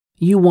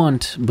You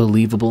want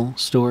believable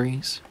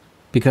stories?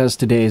 Because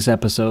today's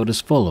episode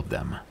is full of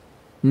them.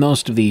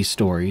 Most of these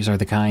stories are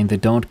the kind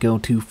that don't go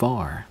too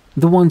far,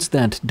 the ones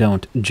that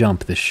don't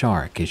jump the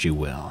shark, as you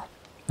will,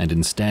 and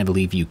instead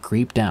leave you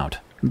creeped out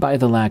by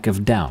the lack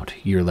of doubt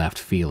you're left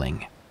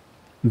feeling.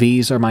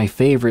 These are my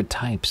favorite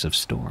types of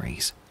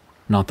stories,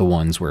 not the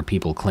ones where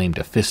people claim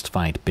to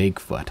fistfight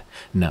Bigfoot,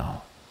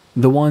 no,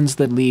 the ones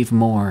that leave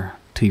more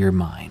to your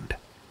mind.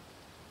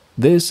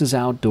 This is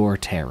Outdoor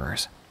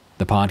Terrors,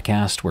 the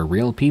podcast where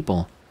real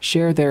people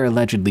share their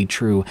allegedly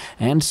true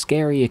and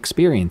scary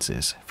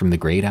experiences from the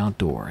great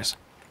outdoors,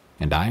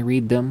 and I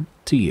read them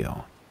to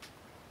you.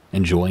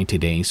 Enjoy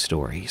today's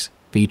stories,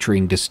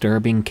 featuring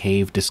disturbing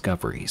cave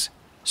discoveries,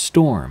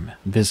 storm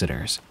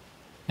visitors,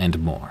 and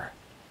more.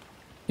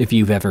 If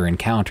you've ever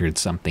encountered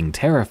something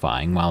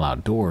terrifying while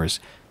outdoors,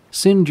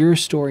 send your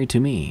story to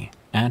me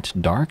at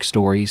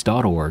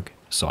darkstories.org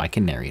so I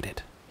can narrate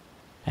it.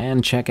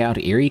 And check out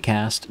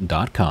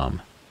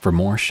eeriecast.com for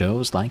more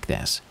shows like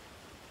this.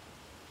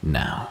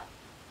 Now,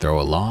 throw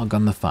a log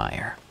on the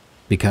fire,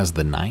 because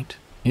the night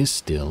is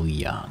still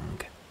young.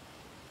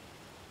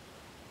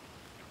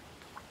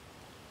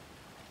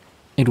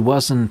 It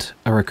Wasn't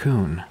a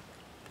Raccoon,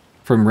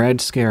 from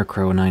Red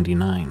Scarecrow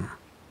 99.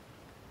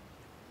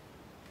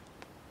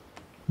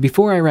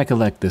 Before I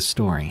recollect this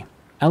story,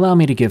 allow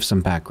me to give some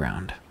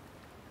background.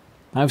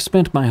 I've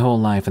spent my whole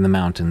life in the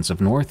mountains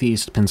of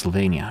northeast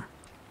Pennsylvania.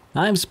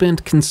 I've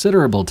spent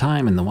considerable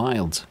time in the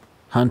wilds,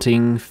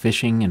 hunting,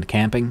 fishing, and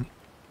camping.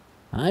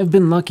 I've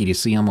been lucky to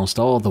see almost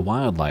all the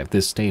wildlife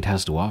this state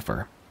has to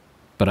offer,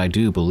 but I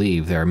do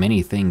believe there are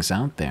many things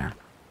out there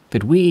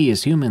that we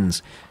as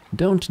humans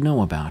don't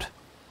know about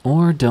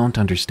or don't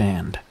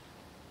understand.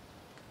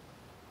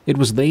 It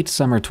was late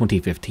summer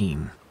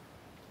 2015.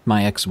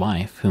 My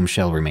ex-wife, whom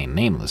shall remain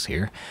nameless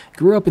here,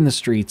 grew up in the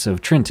streets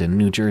of Trenton,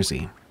 New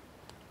Jersey.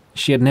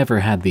 She had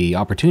never had the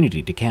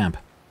opportunity to camp,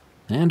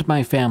 and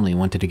my family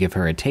wanted to give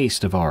her a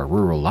taste of our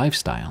rural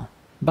lifestyle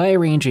by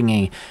arranging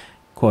a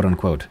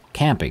quote-unquote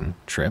camping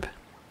trip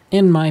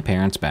in my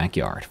parents'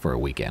 backyard for a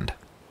weekend.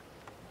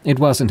 It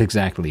wasn't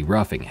exactly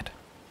roughing it,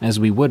 as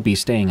we would be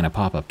staying in a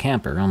pop-up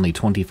camper only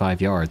 25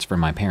 yards from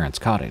my parents'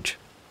 cottage.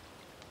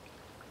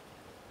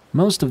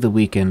 Most of the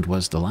weekend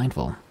was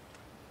delightful.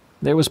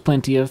 There was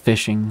plenty of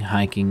fishing,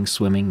 hiking,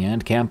 swimming,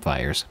 and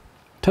campfires,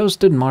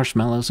 toasted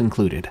marshmallows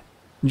included.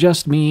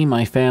 Just me,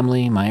 my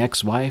family, my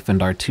ex-wife,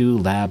 and our 2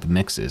 lab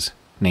mixes,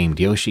 named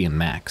Yoshi and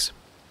Max.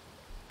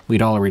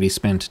 We'd already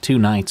spent 2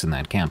 nights in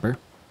that camper,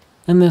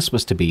 and this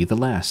was to be the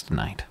last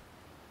night.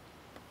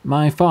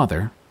 My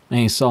father,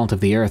 a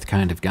salt-of-the-earth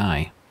kind of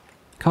guy,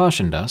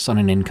 cautioned us on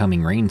an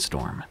incoming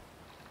rainstorm.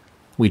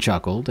 We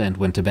chuckled and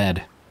went to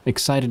bed,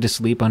 excited to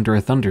sleep under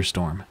a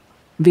thunderstorm.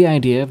 The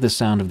idea of the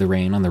sound of the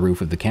rain on the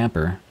roof of the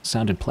camper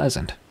sounded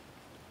pleasant.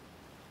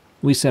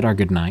 We said our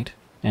goodnight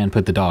and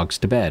put the dogs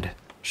to bed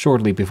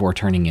shortly before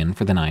turning in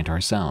for the night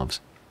ourselves.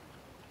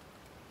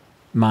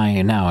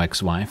 My now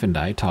ex-wife and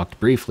I talked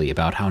briefly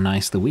about how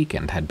nice the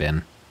weekend had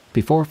been,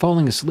 before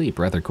falling asleep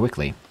rather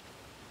quickly.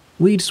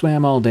 We'd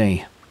swam all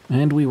day,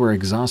 and we were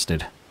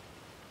exhausted.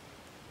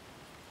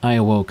 I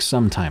awoke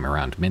sometime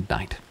around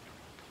midnight.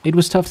 It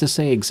was tough to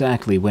say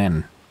exactly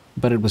when,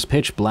 but it was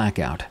pitch black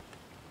out.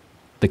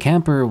 The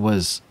camper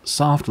was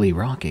softly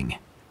rocking,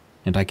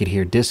 and I could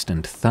hear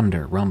distant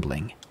thunder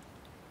rumbling.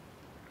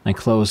 I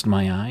closed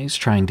my eyes,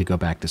 trying to go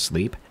back to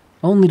sleep,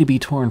 only to be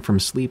torn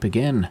from sleep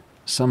again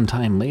some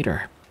time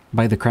later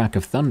by the crack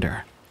of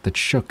thunder that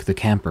shook the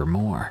camper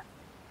more.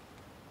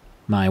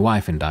 My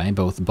wife and I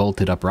both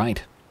bolted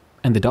upright,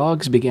 and the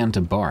dogs began to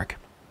bark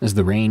as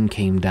the rain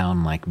came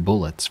down like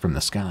bullets from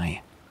the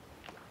sky.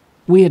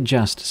 We had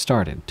just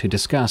started to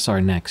discuss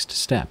our next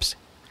steps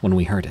when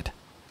we heard it.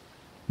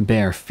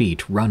 Bare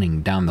feet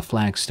running down the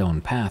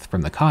flagstone path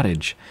from the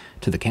cottage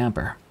to the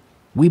camper.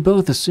 We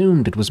both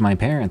assumed it was my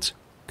parents,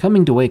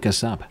 coming to wake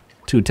us up,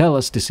 to tell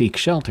us to seek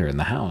shelter in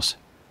the house.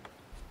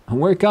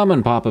 "We're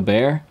coming, Papa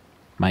Bear,"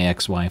 my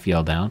ex-wife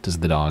yelled out as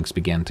the dogs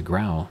began to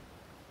growl.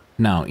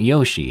 Now,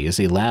 Yoshi is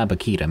a Lab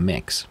Akita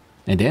mix,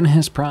 and in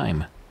his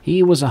prime,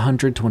 he was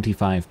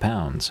 125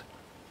 pounds.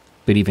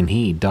 But even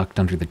he ducked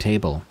under the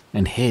table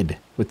and hid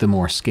with the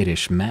more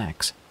skittish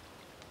Max.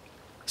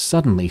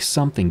 Suddenly,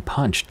 something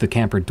punched the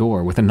camper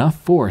door with enough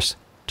force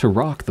to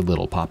rock the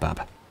little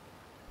pop-up.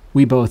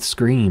 We both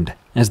screamed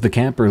as the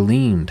camper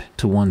leaned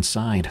to one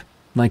side,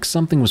 like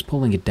something was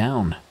pulling it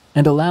down,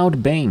 and a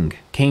loud bang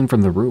came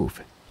from the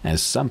roof as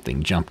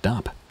something jumped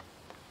up.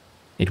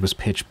 It was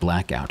pitch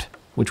black out,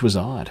 which was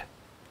odd.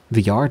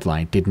 The yard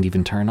light didn't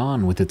even turn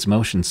on with its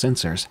motion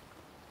sensors.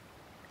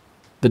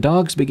 The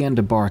dogs began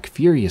to bark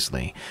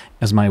furiously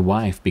as my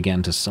wife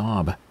began to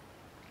sob.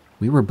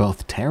 We were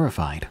both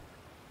terrified.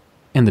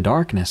 In the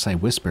darkness, I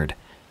whispered,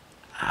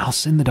 "I'll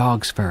send the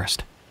dogs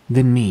first,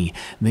 then me,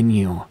 then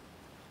you.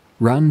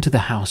 Run to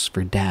the house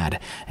for Dad,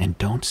 and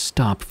don't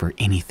stop for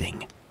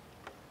anything."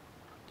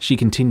 She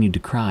continued to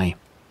cry,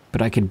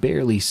 but I could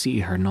barely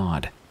see her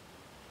nod.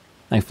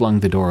 I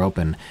flung the door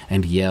open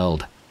and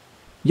yelled,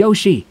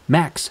 "Yoshi,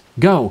 Max,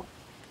 go!"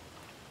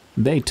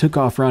 They took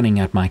off running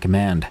at my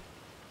command.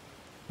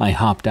 I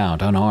hopped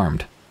out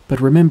unarmed, but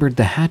remembered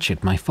the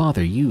hatchet my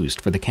father used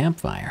for the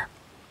campfire.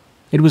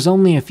 It was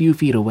only a few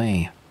feet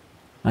away.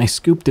 I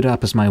scooped it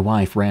up as my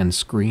wife ran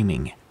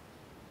screaming.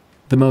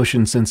 The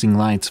motion-sensing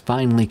lights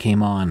finally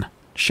came on,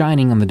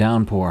 shining on the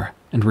downpour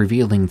and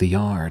revealing the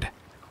yard.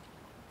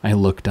 I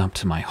looked up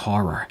to my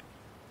horror.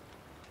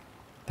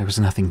 There was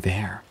nothing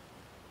there.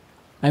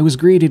 I was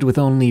greeted with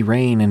only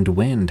rain and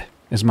wind,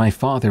 as my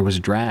father was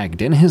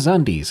dragged, in his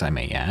undies I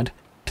may add,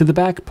 to the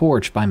back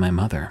porch by my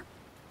mother.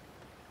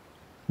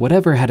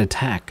 Whatever had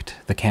attacked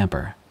the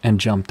camper and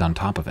jumped on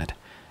top of it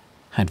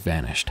had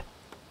vanished.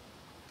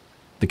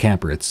 The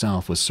camper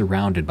itself was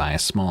surrounded by a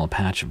small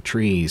patch of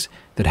trees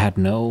that had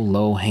no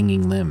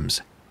low-hanging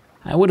limbs.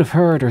 I would have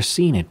heard or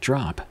seen it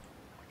drop,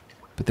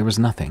 but there was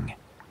nothing.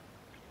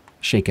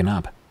 Shaken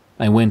up,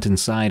 I went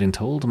inside and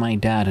told my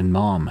dad and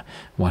mom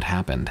what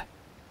happened.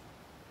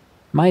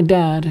 My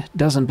dad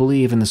doesn't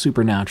believe in the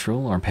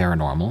supernatural or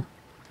paranormal.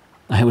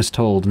 I was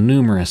told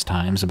numerous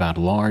times about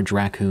large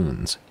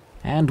raccoons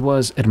and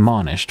was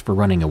admonished for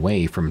running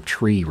away from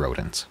tree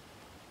rodents.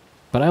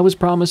 But I was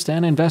promised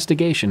an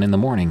investigation in the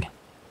morning.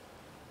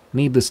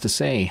 Needless to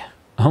say,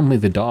 only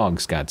the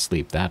dogs got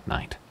sleep that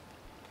night.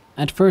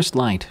 At first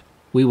light,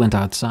 we went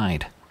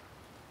outside.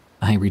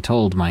 I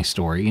retold my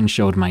story and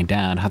showed my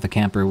dad how the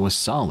camper was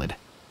solid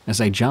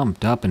as I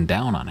jumped up and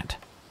down on it.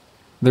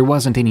 There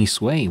wasn't any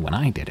sway when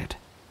I did it.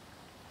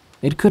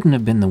 It couldn't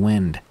have been the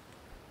wind.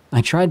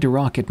 I tried to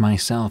rock it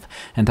myself,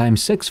 and I'm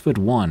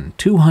 6'1",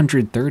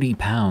 230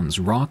 pounds,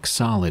 rock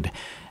solid,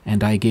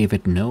 and I gave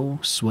it no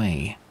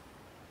sway.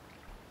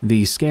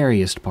 The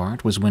scariest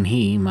part was when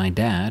he, my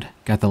dad,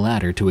 got the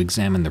ladder to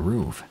examine the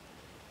roof.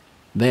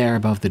 There,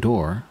 above the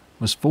door,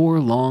 was 4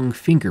 long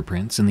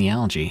fingerprints in the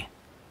algae.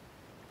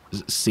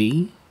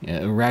 See?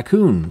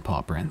 Raccoon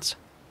paw prints.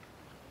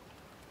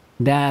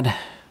 "Dad,"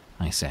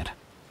 I said,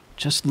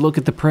 "just look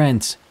at the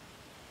prints.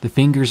 The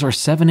fingers are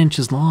 7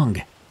 inches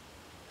long."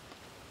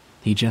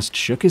 He just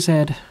shook his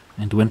head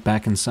and went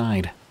back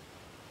inside.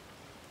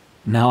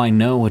 Now I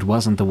know it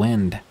wasn't the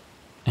wind,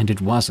 and it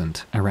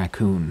wasn't a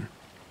raccoon.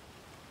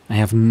 I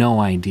have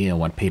no idea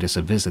what paid us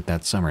a visit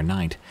that summer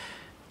night,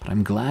 but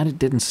I'm glad it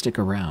didn't stick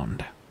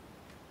around.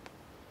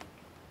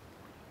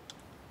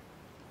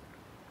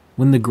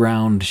 When the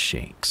Ground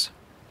Shakes,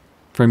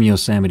 from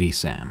Yosemite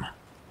Sam.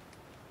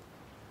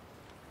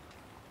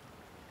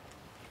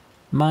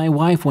 My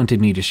wife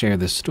wanted me to share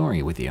this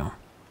story with you.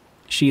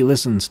 She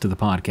listens to the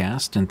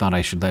podcast and thought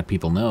I should let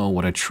people know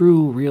what a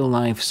true,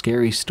 real-life,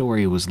 scary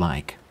story was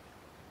like.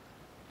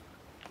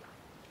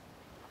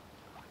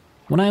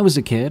 When I was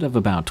a kid of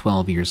about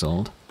 12 years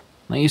old,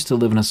 I used to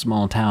live in a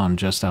small town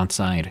just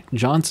outside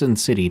Johnson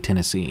City,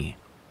 Tennessee.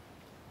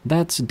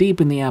 That's deep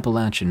in the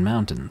Appalachian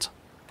Mountains.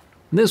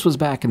 This was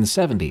back in the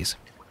 70s,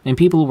 and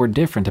people were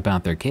different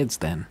about their kids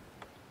then.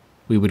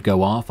 We would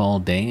go off all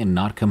day and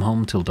not come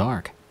home till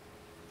dark.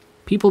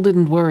 People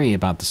didn't worry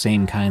about the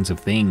same kinds of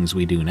things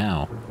we do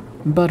now,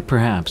 but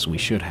perhaps we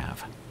should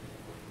have.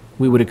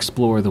 We would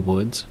explore the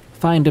woods,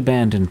 find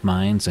abandoned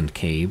mines and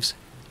caves,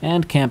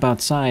 and camp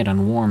outside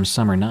on warm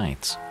summer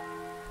nights.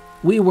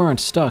 We weren't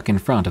stuck in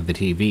front of the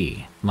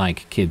TV,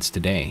 like kids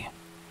today.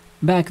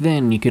 Back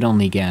then, you could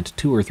only get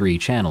 2 or 3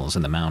 channels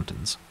in the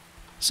mountains,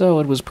 so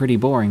it was pretty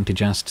boring to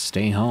just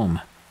stay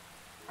home.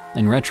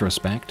 In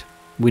retrospect,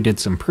 we did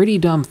some pretty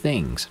dumb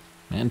things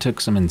and took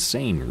some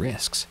insane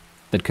risks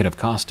that could have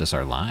cost us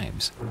our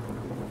lives.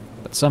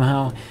 But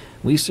somehow,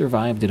 we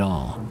survived it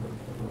all.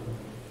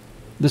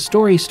 The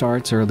story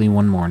starts early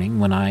one morning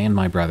when I and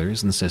my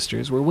brothers and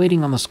sisters were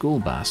waiting on the school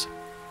bus.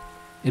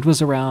 It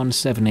was around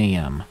 7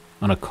 a.m.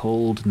 on a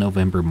cold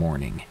November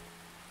morning.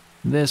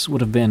 This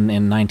would have been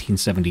in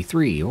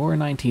 1973 or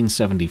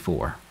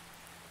 1974.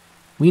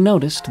 We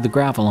noticed the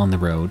gravel on the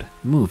road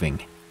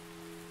moving.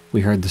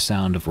 We heard the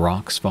sound of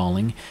rocks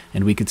falling,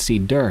 and we could see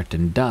dirt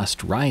and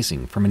dust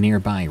rising from a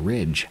nearby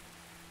ridge.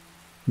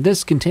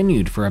 This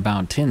continued for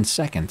about 10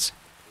 seconds,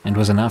 and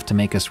was enough to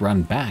make us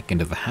run back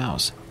into the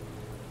house.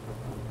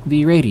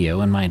 The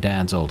radio in my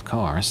dad's old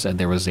car said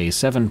there was a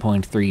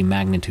 7.3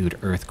 magnitude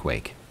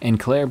earthquake in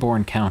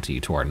Claiborne County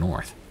to our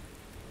north.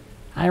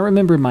 I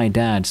remember my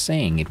dad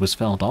saying it was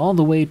felt all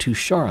the way to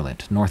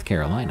Charlotte, North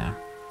Carolina,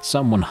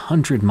 some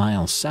 100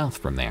 miles south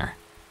from there.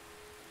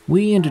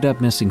 We ended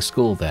up missing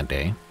school that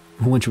day,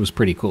 which was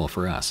pretty cool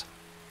for us.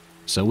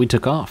 So we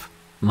took off,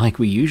 like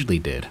we usually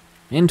did,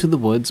 into the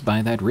woods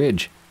by that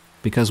ridge,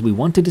 because we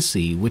wanted to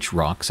see which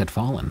rocks had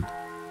fallen.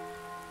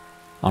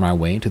 On our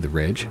way to the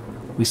ridge,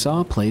 we saw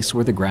a place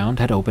where the ground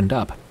had opened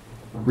up,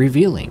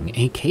 revealing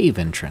a cave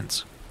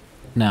entrance.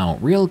 Now,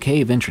 real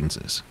cave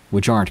entrances,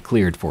 which aren't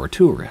cleared for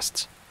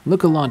tourists,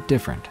 look a lot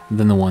different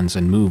than the ones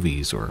in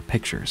movies or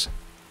pictures.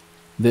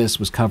 This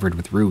was covered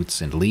with roots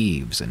and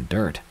leaves and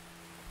dirt,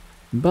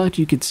 but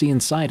you could see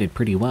inside it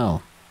pretty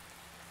well.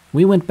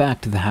 We went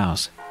back to the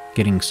house,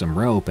 getting some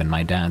rope and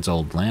my dad's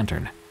old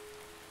lantern.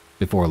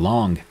 Before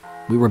long,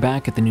 we were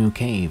back at the new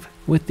cave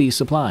with the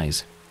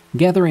supplies,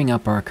 gathering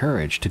up our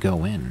courage to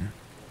go in.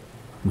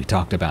 We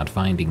talked about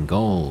finding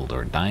gold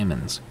or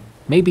diamonds,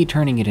 maybe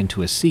turning it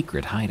into a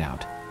secret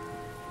hideout.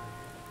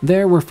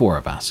 There were 4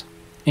 of us,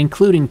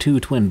 including 2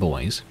 twin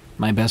boys,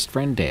 my best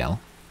friend Dale,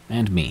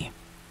 and me.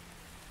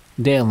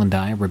 Dale and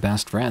I were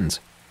best friends.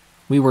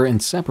 We were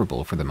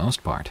inseparable for the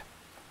most part.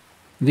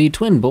 The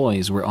twin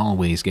boys were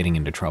always getting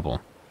into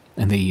trouble,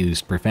 and they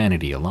used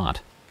profanity a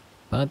lot,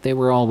 but they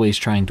were always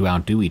trying to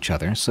outdo each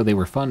other, so they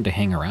were fun to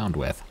hang around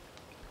with.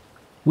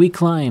 We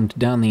climbed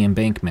down the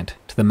embankment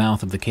to the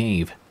mouth of the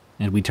cave,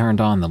 and we turned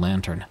on the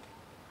lantern.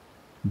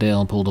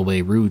 Dale pulled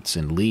away roots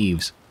and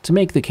leaves to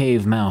make the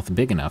cave mouth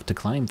big enough to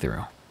climb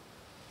through.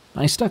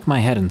 I stuck my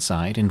head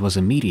inside and was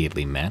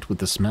immediately met with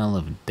the smell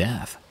of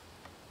death.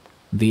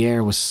 The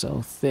air was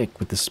so thick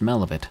with the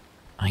smell of it,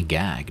 I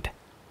gagged.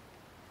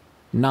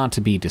 Not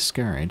to be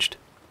discouraged,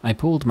 I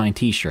pulled my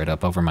t-shirt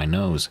up over my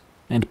nose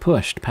and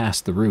pushed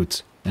past the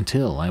roots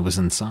until I was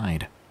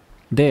inside.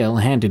 Dale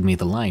handed me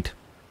the light,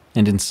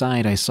 and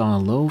inside I saw a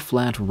low,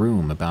 flat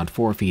room about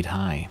 4 feet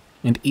high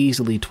and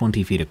easily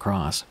 20 feet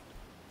across.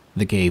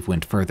 The cave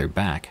went further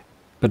back,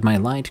 but my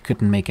light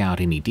couldn't make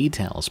out any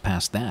details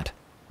past that.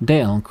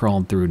 Dale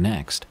crawled through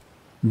next,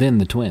 then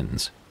the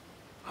twins.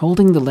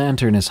 Holding the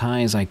lantern as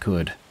high as I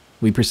could,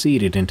 we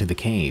proceeded into the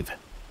cave.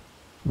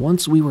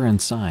 Once we were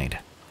inside,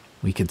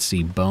 we could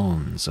see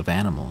bones of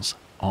animals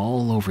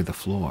all over the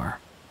floor.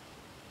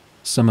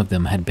 Some of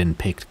them had been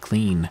picked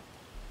clean,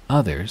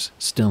 others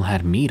still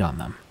had meat on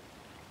them.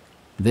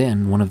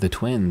 Then one of the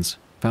twins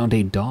found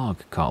a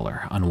dog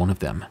collar on one of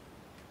them,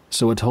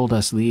 so it told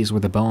us these were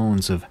the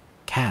bones of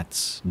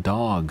cats,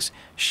 dogs,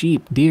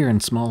 sheep, deer,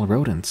 and small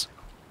rodents.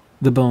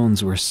 The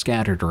bones were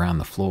scattered around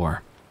the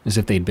floor, as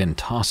if they'd been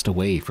tossed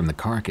away from the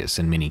carcass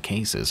in many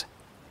cases.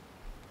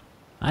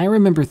 I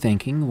remember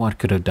thinking what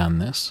could have done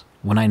this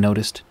when I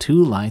noticed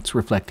 2 lights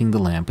reflecting the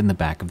lamp in the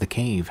back of the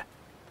cave.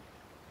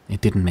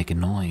 It didn't make a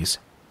noise.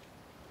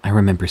 I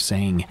remember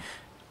saying,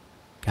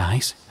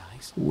 "Guys,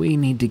 we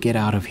need to get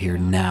out of here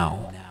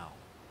now."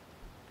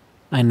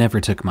 I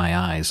never took my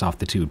eyes off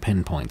the 2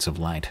 pinpoints of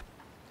light.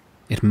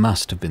 It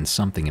must have been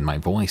something in my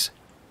voice,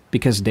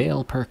 because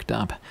Dale perked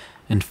up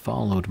and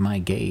followed my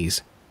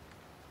gaze.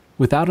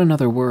 Without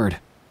another word,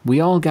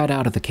 we all got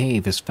out of the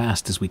cave as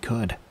fast as we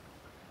could.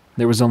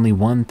 There was only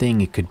one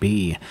thing it could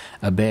be,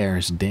 a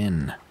bear's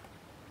den.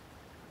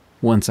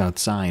 Once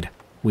outside,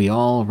 we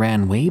all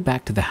ran way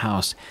back to the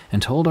house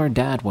and told our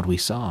dad what we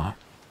saw.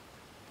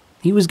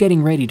 He was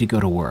getting ready to go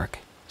to work,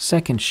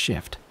 2nd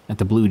shift at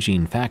the blue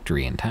jean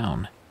factory in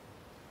town.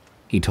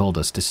 He told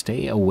us to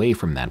stay away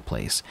from that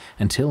place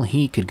until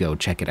he could go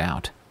check it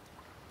out.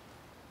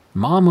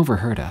 Mom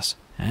overheard us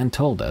and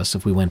told us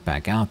if we went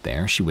back out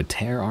there, she would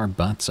tear our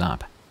butts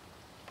up.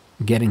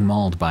 Getting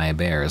mauled by a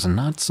bear is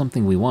not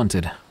something we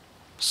wanted,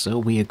 so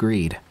we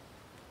agreed.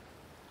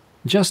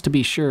 Just to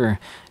be sure,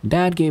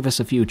 Dad gave us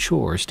a few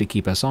chores to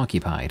keep us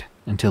occupied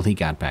until he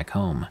got back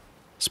home,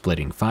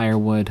 splitting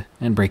firewood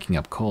and breaking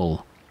up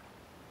coal.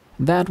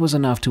 That was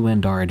enough to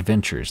end our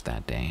adventures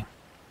that day.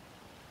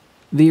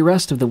 The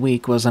rest of the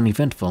week was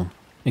uneventful,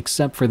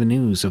 except for the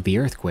news of the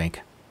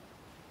earthquake.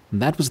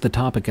 That was the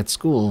topic at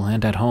school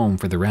and at home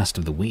for the rest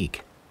of the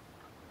week.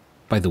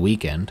 By the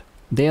weekend,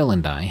 Dale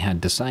and I had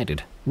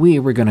decided we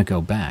were going to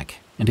go back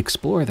and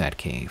explore that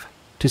cave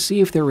to see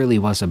if there really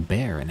was a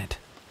bear in it.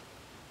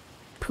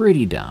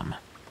 Pretty dumb,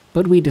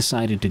 but we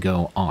decided to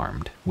go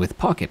armed with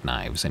pocket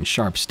knives and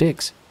sharp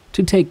sticks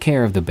to take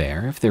care of the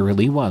bear if there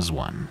really was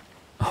one,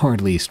 or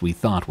at least we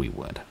thought we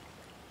would.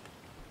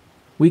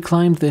 We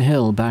climbed the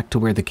hill back to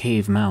where the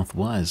cave mouth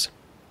was.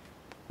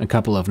 A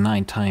couple of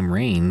nighttime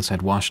rains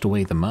had washed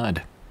away the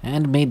mud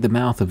and made the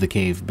mouth of the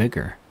cave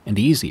bigger and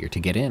easier to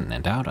get in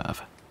and out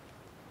of.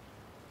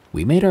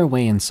 We made our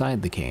way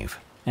inside the cave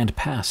and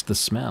past the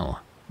smell,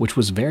 which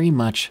was very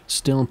much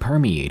still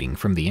permeating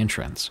from the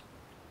entrance.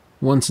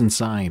 Once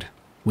inside,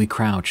 we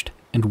crouched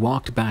and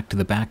walked back to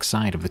the back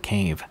side of the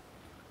cave.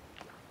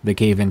 The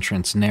cave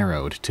entrance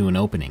narrowed to an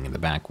opening in the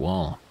back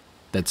wall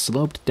that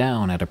sloped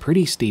down at a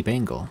pretty steep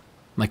angle,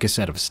 like a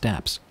set of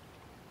steps.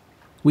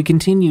 We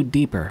continued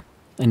deeper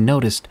and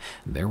noticed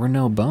there were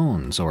no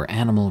bones or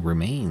animal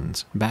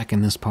remains back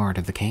in this part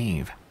of the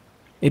cave.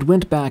 It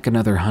went back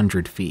another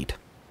 100 feet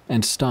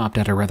and stopped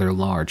at a rather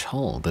large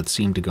hole that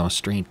seemed to go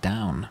straight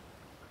down.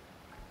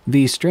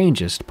 The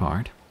strangest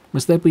part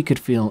was that we could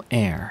feel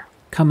air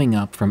coming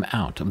up from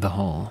out of the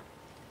hole.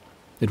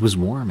 It was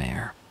warm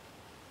air.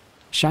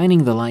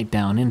 Shining the light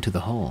down into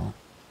the hole,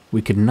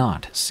 we could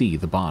not see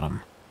the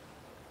bottom.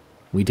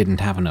 We didn't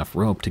have enough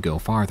rope to go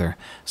farther,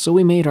 so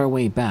we made our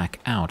way back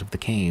out of the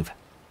cave.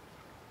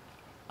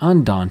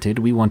 Undaunted,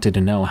 we wanted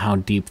to know how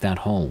deep that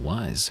hole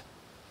was.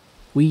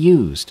 We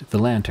used the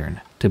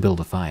lantern to build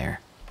a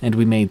fire, and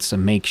we made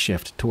some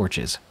makeshift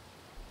torches.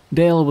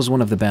 Dale was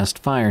one of the best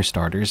fire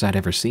starters I'd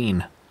ever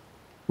seen.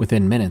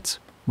 Within minutes,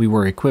 we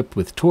were equipped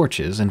with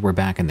torches and were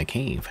back in the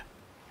cave.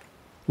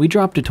 We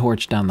dropped a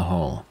torch down the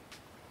hole.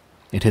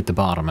 It hit the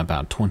bottom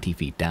about 20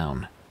 feet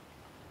down.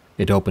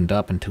 It opened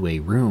up into a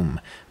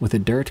room with a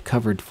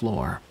dirt-covered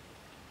floor.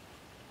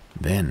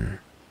 Then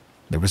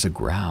there was a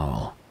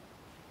growl.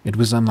 It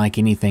was unlike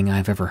anything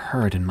I've ever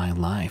heard in my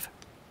life.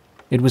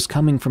 It was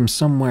coming from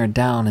somewhere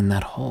down in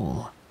that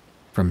hole,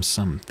 from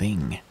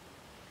something.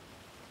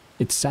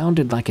 It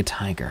sounded like a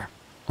tiger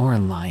or a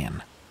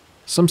lion,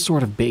 some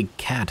sort of big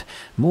cat,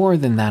 more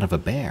than that of a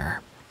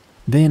bear.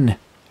 Then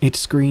it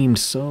screamed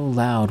so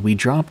loud we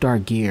dropped our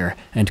gear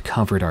and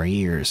covered our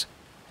ears.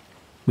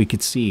 We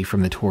could see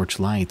from the torch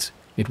lights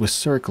it was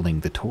circling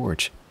the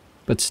torch,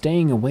 but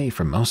staying away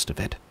from most of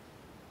it.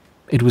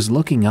 It was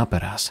looking up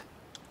at us,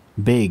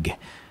 big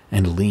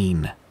and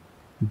lean,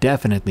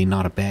 definitely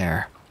not a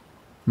bear,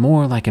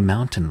 more like a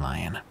mountain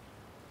lion.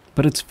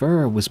 But its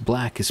fur was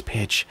black as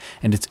pitch,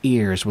 and its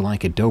ears were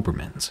like a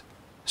Doberman's,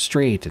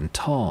 straight and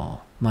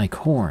tall, like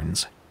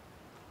horns.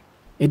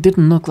 It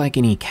didn't look like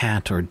any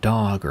cat or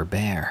dog or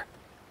bear.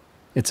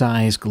 Its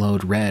eyes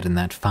glowed red in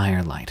that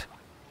firelight,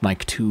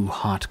 like two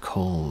hot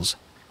coals.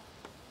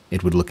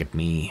 It would look at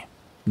me,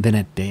 then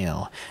at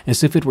Dale,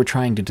 as if it were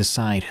trying to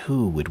decide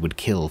who it would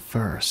kill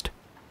first.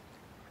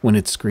 When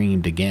it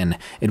screamed again,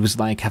 it was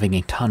like having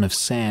a ton of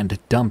sand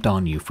dumped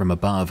on you from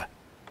above.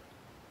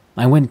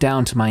 I went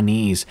down to my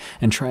knees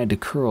and tried to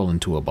curl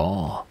into a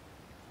ball.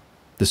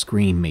 The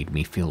scream made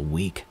me feel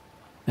weak,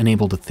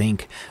 unable to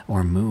think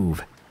or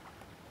move.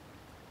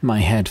 My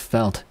head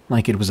felt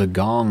like it was a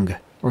gong,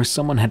 or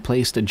someone had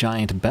placed a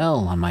giant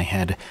bell on my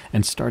head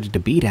and started to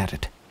beat at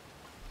it.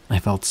 I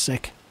felt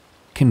sick,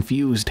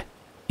 confused,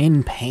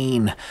 in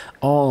pain,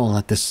 all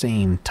at the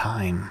same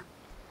time.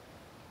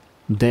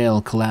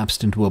 Dale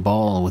collapsed into a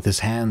ball with his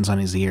hands on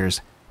his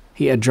ears.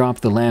 He had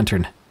dropped the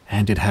lantern,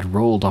 and it had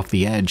rolled off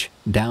the edge,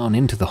 down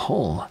into the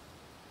hole.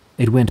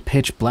 It went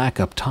pitch black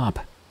up top,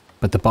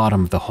 but the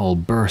bottom of the hole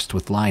burst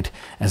with light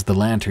as the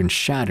lantern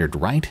shattered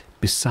right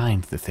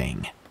beside the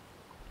thing.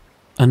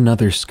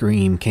 Another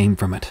scream came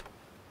from it,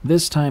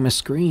 this time a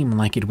scream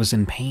like it was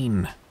in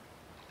pain.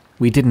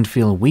 We didn't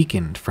feel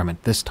weakened from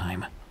it this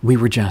time. We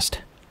were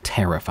just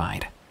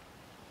terrified.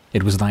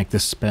 It was like the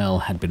spell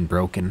had been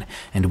broken,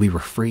 and we were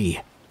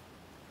free.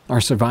 Our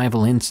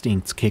survival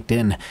instincts kicked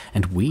in,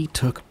 and we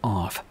took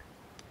off.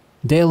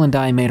 Dale and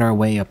I made our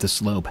way up the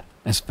slope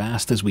as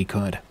fast as we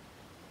could.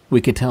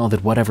 We could tell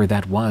that whatever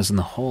that was in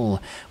the hole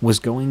was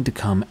going to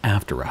come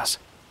after us.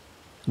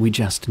 We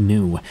just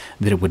knew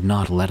that it would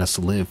not let us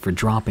live for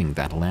dropping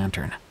that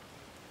lantern.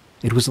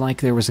 It was like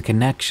there was a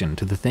connection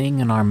to the thing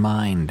in our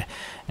mind,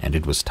 and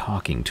it was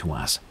talking to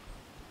us.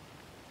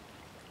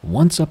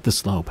 Once up the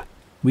slope,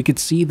 we could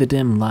see the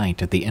dim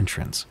light at the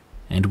entrance,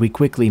 and we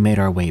quickly made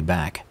our way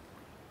back.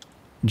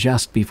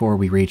 Just before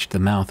we reached the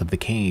mouth of the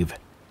cave,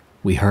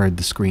 we heard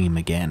the scream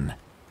again.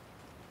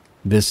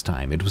 This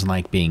time it was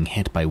like being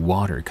hit by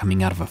water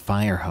coming out of a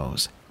fire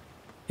hose.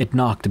 It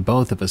knocked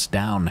both of us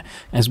down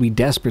as we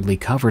desperately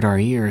covered our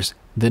ears,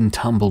 then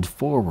tumbled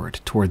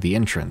forward toward the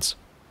entrance.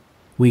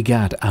 We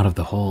got out of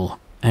the hole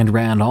and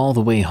ran all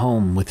the way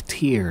home with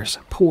tears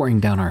pouring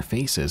down our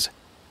faces.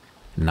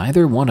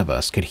 Neither one of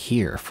us could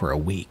hear for a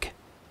week.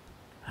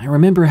 I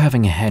remember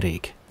having a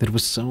headache that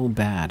was so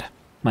bad,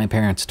 my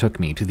parents took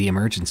me to the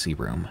emergency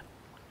room.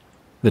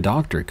 The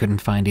doctor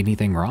couldn't find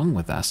anything wrong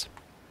with us,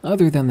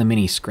 other than the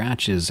many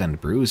scratches and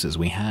bruises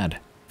we had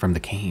from the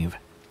cave.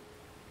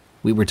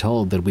 We were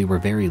told that we were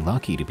very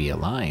lucky to be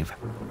alive,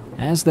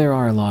 as there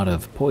are a lot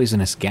of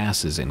poisonous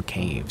gases in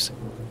caves,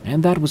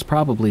 and that was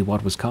probably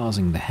what was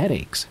causing the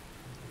headaches,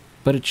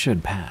 but it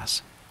should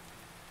pass.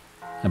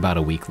 About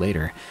a week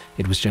later,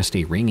 it was just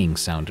a ringing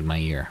sound in my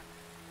ear,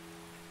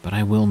 but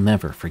I will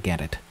never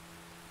forget it.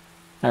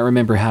 I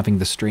remember having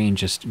the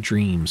strangest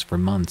dreams for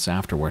months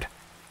afterward,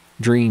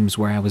 dreams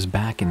where I was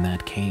back in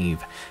that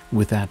cave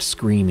with that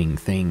screaming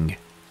thing.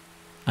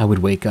 I would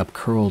wake up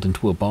curled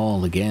into a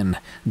ball again,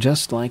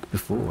 just like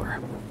before.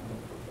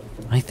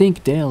 I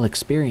think Dale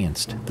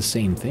experienced the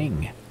same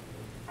thing.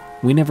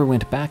 We never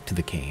went back to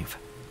the cave.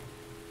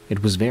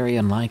 It was very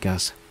unlike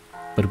us,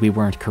 but we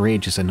weren't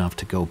courageous enough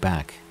to go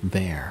back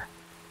there.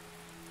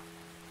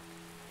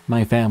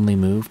 My family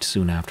moved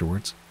soon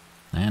afterwards,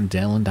 and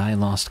Dale and I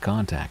lost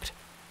contact.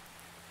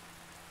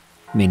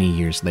 Many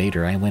years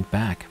later, I went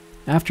back,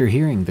 after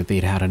hearing that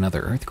they'd had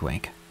another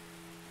earthquake.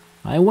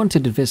 I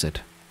wanted to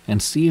visit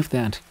and see if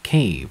that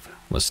cave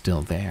was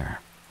still there.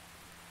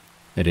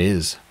 It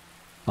is,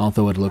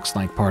 although it looks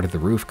like part of the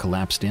roof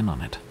collapsed in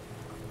on it.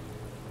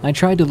 I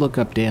tried to look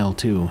up Dale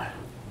too,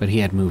 but he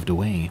had moved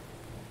away.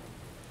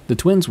 The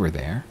twins were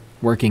there,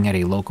 working at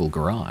a local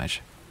garage.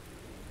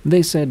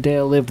 They said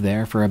Dale lived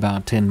there for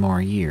about 10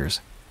 more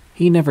years.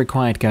 He never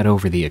quite got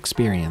over the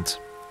experience.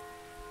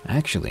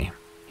 Actually,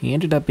 he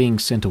ended up being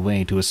sent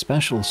away to a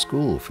special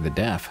school for the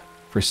deaf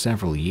for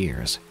several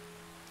years.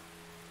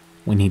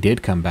 When he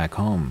did come back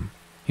home,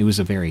 he was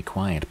a very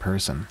quiet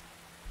person.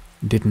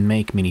 Didn't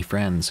make many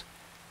friends.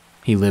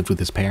 He lived with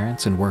his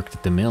parents and worked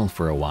at the mill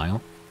for a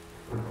while.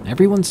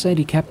 Everyone said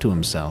he kept to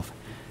himself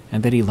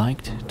and that he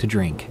liked to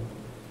drink.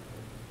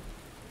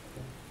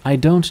 I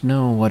don't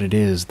know what it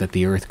is that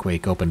the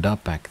earthquake opened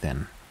up back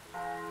then.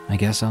 I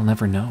guess I'll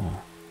never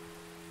know.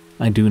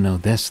 I do know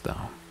this,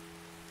 though.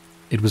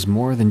 It was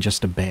more than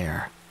just a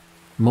bear,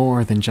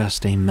 more than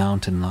just a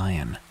mountain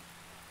lion.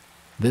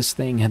 this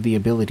thing had the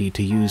ability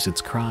to use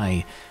its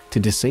cry to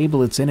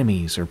disable its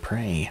enemies or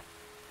prey.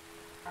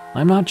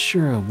 I'm not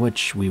sure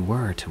which we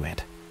were to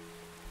it.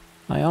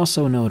 I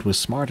also know it was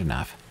smart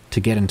enough to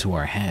get into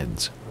our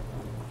heads.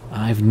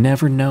 I've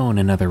never known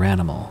another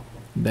animal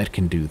that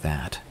can do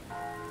that.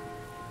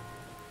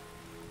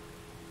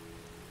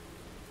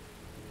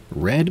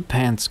 Red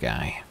Pants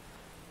Guy,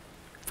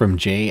 from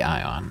J.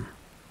 Ion.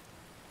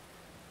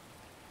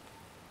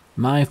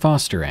 My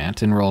foster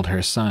aunt enrolled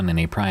her son in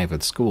a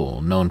private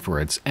school known for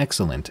its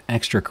excellent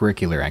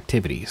extracurricular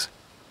activities.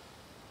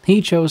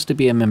 He chose to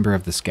be a member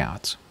of the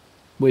Scouts,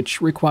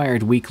 which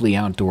required weekly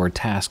outdoor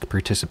task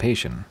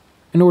participation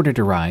in order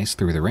to rise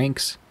through the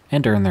ranks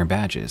and earn their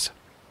badges.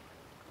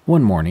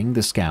 One morning,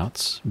 the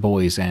Scouts,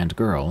 boys and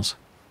girls,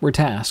 were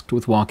tasked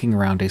with walking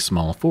around a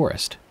small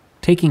forest,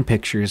 taking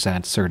pictures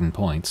at certain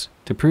points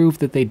to prove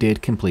that they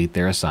did complete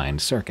their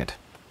assigned circuit.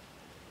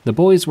 The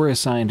boys were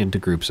assigned into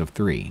groups of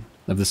 3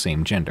 of the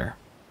same gender,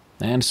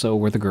 and so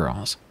were the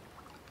girls.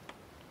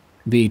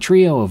 The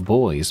trio of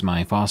boys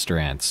my foster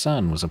aunt's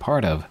son was a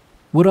part of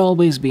would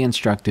always be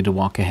instructed to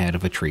walk ahead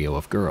of a trio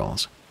of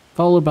girls,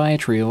 followed by a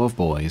trio of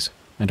boys,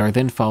 and are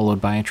then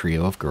followed by a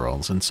trio of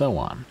girls, and so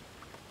on.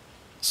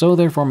 So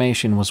their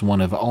formation was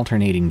one of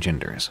alternating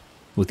genders,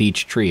 with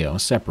each trio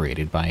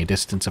separated by a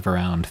distance of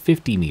around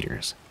 50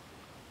 meters.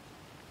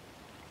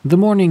 The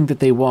morning that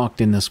they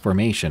walked in this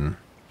formation,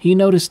 he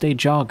noticed a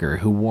jogger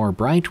who wore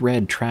bright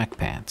red track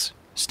pants,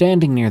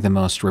 standing near the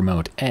most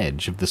remote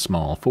edge of the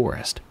small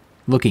forest,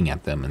 looking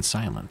at them in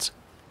silence.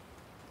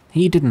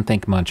 He didn't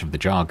think much of the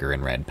jogger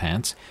in red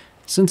pants,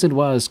 since it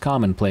was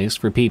commonplace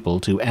for people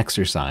to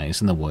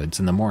exercise in the woods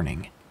in the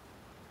morning.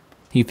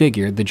 He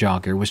figured the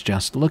jogger was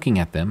just looking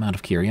at them out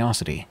of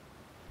curiosity.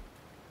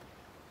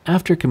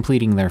 After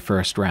completing their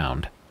first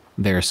round,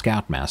 their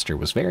scoutmaster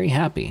was very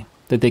happy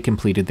that they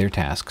completed their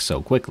task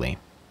so quickly.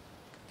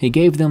 He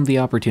gave them the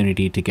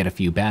opportunity to get a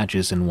few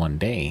badges in one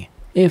day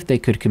if they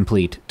could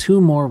complete 2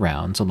 more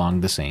rounds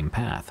along the same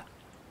path.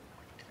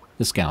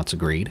 The Scouts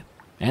agreed,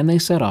 and they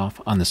set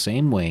off on the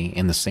same way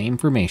in the same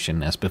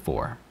formation as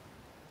before.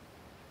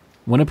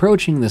 When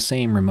approaching the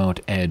same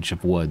remote edge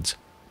of woods,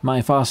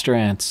 my foster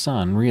aunt's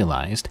son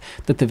realized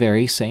that the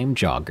very same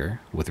jogger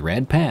with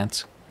red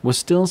pants was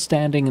still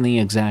standing in the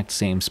exact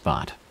same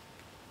spot.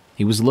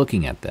 He was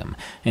looking at them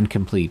in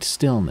complete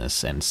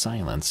stillness and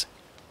silence.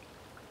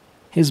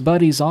 His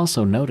buddies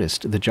also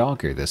noticed the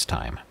jogger this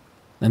time,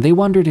 and they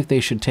wondered if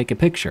they should take a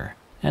picture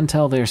and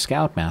tell their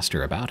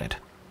scoutmaster about it.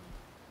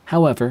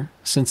 However,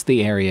 since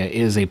the area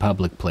is a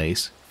public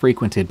place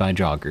frequented by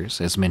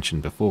joggers, as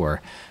mentioned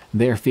before,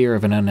 their fear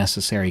of an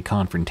unnecessary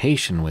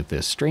confrontation with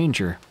this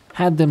stranger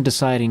had them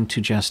deciding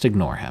to just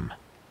ignore him.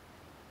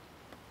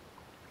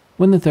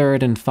 When the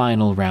third and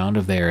final round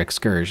of their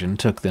excursion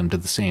took them to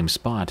the same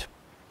spot,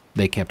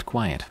 they kept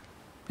quiet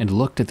and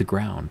looked at the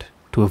ground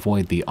to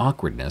avoid the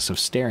awkwardness of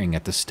staring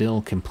at the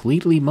still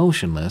completely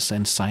motionless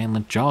and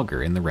silent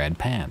jogger in the red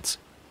pants.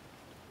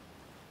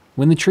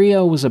 When the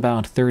trio was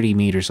about 30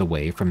 meters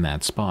away from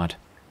that spot,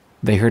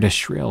 they heard a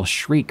shrill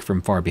shriek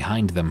from far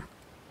behind them.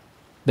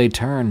 They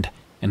turned,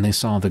 and they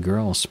saw the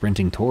girl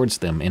sprinting towards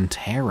them in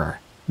terror,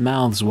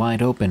 mouths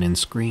wide open in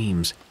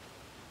screams.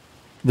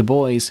 The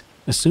boys,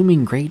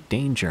 assuming great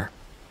danger,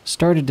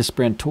 started to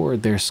sprint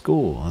toward their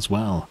school as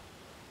well.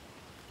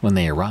 When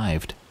they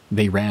arrived,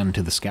 they ran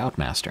to the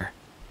scoutmaster,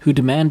 who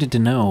demanded to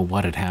know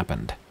what had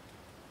happened.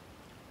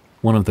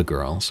 One of the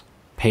girls,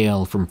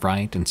 pale from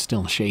fright and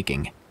still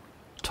shaking,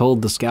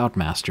 told the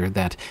scoutmaster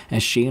that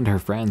as she and her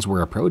friends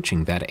were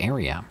approaching that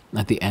area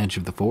at the edge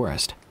of the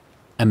forest,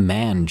 a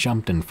man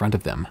jumped in front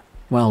of them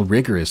while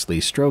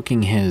rigorously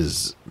stroking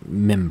his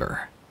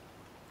member.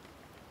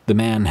 The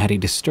man had a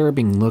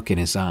disturbing look in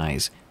his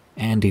eyes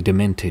and a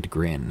demented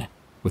grin,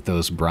 with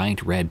those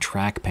bright red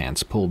track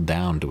pants pulled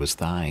down to his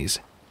thighs.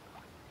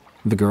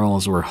 The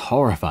girls were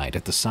horrified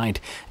at the sight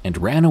and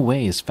ran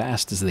away as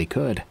fast as they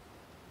could.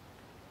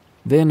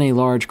 Then a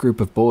large group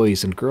of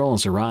boys and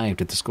girls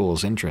arrived at the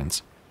school's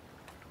entrance.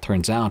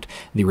 Turns out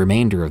the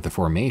remainder of the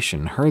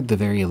formation heard the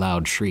very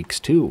loud shrieks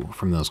too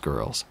from those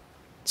girls,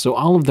 so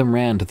all of them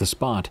ran to the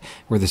spot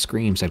where the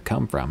screams had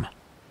come from,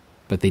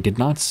 but they did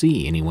not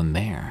see anyone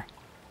there.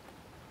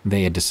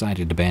 They had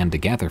decided to band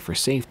together for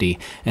safety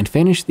and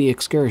finish the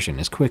excursion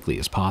as quickly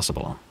as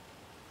possible.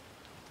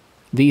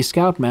 The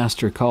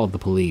scoutmaster called the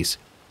police,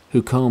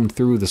 who combed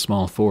through the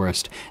small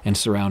forest and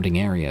surrounding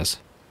areas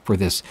for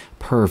this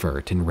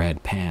pervert in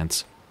red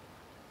pants,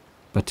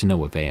 but to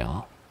no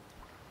avail.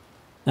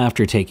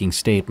 After taking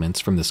statements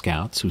from the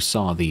scouts who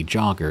saw the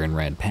jogger in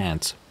red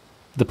pants,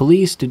 the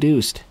police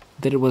deduced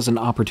that it was an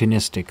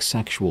opportunistic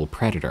sexual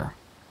predator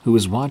who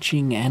was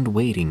watching and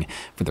waiting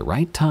for the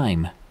right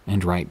time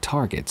and right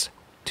targets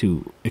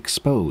to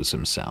expose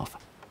himself.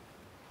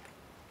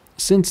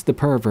 Since the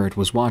pervert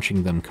was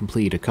watching them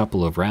complete a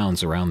couple of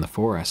rounds around the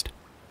forest,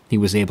 he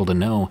was able to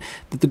know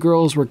that the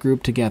girls were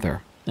grouped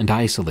together and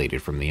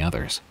isolated from the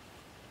others,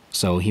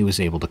 so he was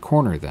able to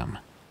corner them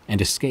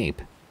and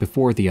escape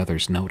before the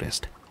others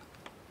noticed.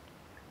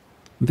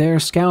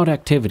 Their scout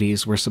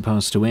activities were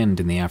supposed to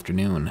end in the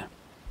afternoon,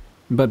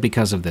 but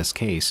because of this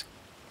case,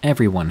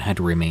 everyone had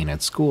to remain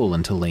at school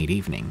until late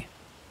evening,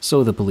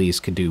 so the police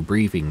could do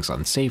briefings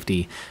on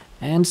safety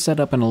and set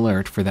up an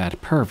alert for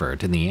that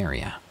pervert in the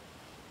area.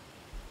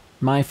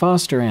 My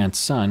foster aunt's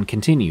son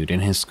continued in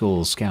his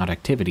school's scout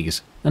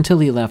activities until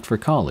he left for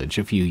college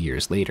a few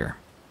years later.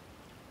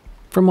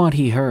 From what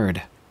he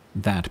heard,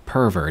 that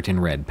pervert in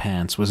red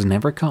pants was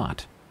never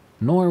caught,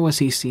 nor was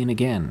he seen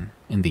again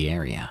in the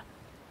area.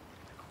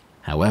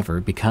 However,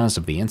 because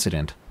of the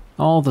incident,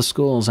 all the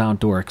school's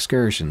outdoor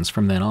excursions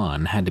from then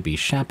on had to be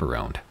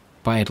chaperoned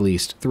by at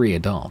least 3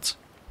 adults,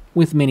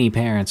 with many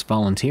parents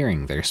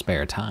volunteering their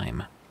spare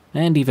time,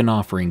 and even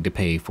offering to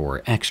pay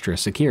for extra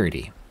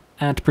security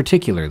at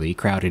particularly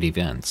crowded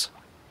events.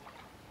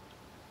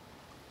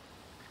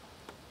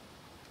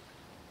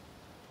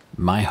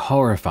 My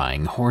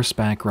horrifying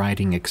horseback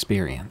riding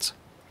experience.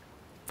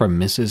 From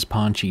Mrs.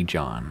 Ponchy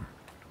John.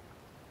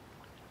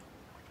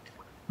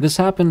 This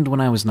happened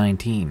when I was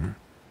 19.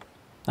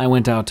 I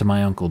went out to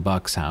my Uncle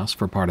Buck's house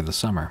for part of the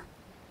summer.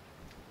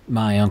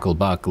 My Uncle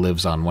Buck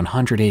lives on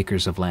 100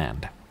 acres of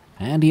land,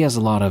 and he has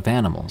a lot of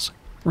animals,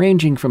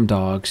 ranging from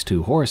dogs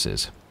to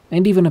horses,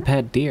 and even a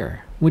pet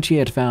deer, which he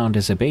had found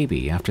as a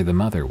baby after the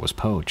mother was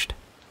poached.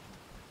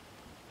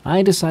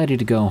 I decided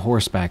to go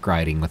horseback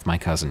riding with my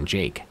cousin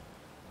Jake.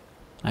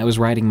 I was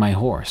riding my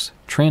horse,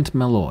 Trent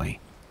Malloy.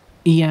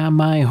 Yeah,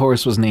 my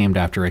horse was named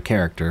after a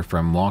character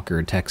from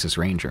Walker, Texas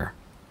Ranger.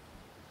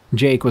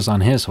 Jake was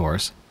on his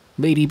horse,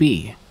 Lady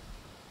B.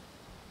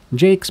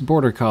 Jake's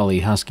border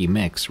collie husky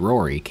mix,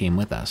 Rory, came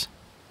with us.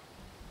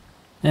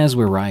 As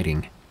we're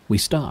riding, we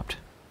stopped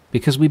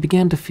because we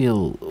began to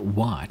feel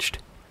watched.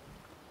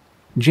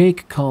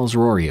 Jake calls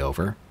Rory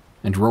over,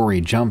 and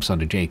Rory jumps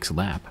onto Jake's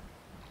lap.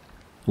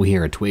 We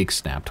hear a twig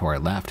snap to our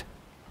left,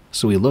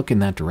 so we look in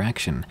that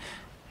direction,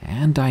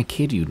 and I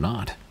kid you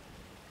not,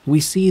 we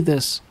see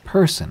this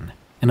person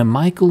in a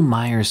Michael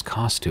Myers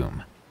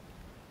costume.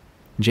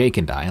 Jake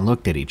and I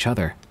looked at each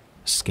other,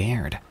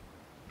 scared.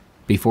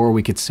 Before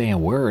we could say a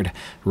word,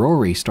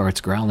 Rory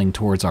starts growling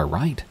towards our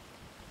right.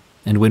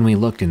 And when we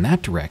looked in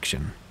that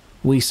direction,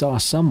 we saw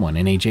someone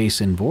in a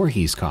Jason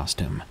Voorhees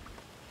costume.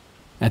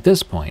 At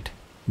this point,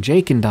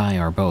 Jake and I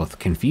are both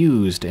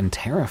confused and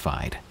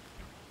terrified.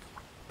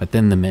 But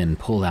then the men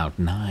pull out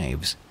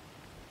knives.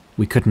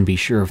 We couldn't be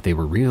sure if they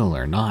were real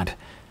or not,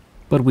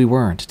 but we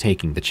weren't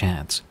taking the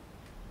chance.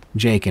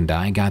 Jake and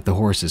I got the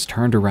horses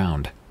turned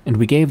around, and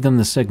we gave them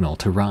the signal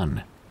to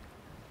run.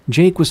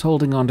 Jake was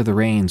holding onto the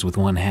reins with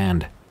one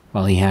hand,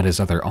 while he had his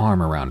other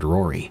arm around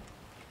Rory.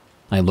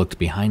 I looked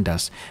behind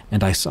us,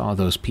 and I saw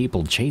those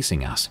people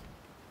chasing us.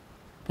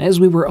 As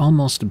we were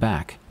almost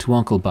back to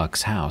Uncle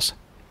Buck's house,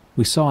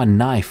 we saw a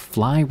knife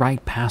fly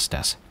right past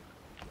us.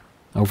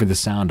 Over the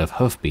sound of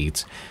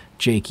hoofbeats,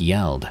 Jake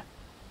yelled,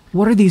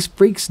 "What are these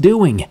freaks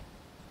doing?"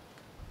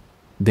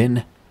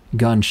 Then,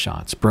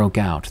 gunshots broke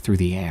out through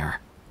the air.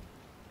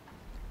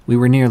 We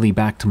were nearly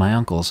back to my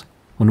uncle's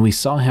when we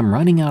saw him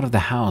running out of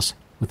the house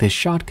with his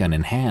shotgun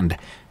in hand,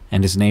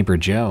 and his neighbor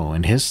Joe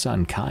and his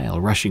son Kyle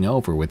rushing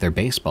over with their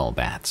baseball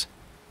bats.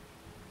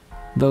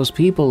 Those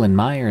people in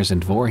Myers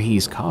and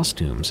Voorhees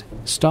costumes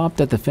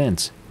stopped at the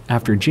fence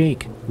after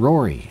Jake,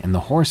 Rory, and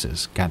the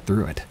horses got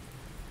through it.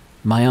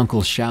 My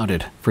uncle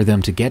shouted for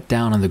them to get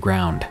down on the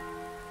ground,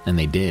 and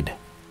they did.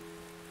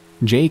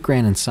 Jake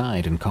ran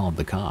inside and called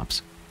the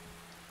cops.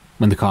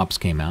 When the cops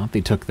came out,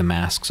 they took the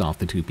masks off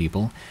the 2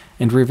 people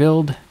and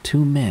revealed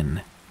 2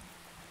 men.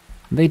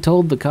 They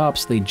told the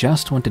cops they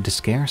just wanted to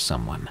scare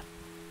someone,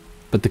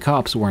 but the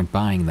cops weren't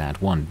buying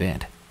that one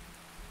bit.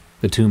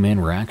 The 2 men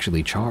were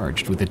actually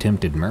charged with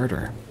attempted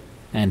murder,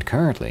 and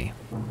currently,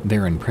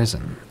 they're in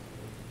prison.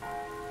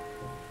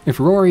 If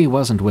Rory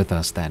wasn't with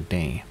us that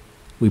day,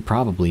 we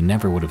probably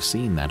never would have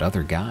seen that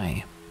other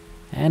guy,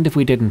 and if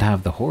we didn't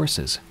have the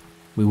horses,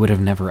 we would have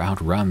never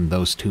outrun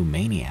those 2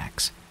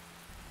 maniacs.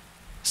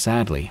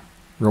 Sadly,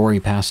 Rory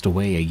passed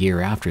away a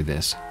year after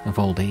this, of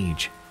old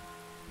age.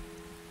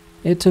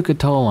 It took a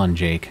toll on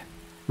Jake.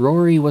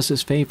 Rory was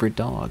his favorite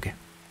dog,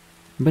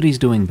 but he's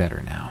doing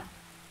better now.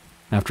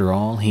 After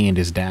all, he and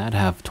his dad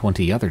have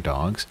 20 other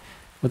dogs,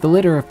 with a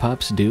litter of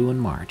pups due in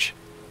March.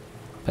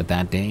 But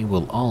that day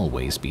will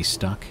always be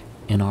stuck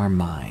in our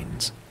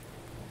minds.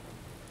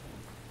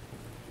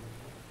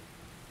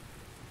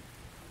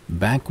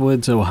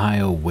 Backwoods,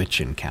 Ohio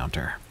Witch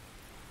Encounter.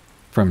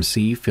 From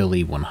C.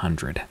 Philly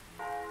 100.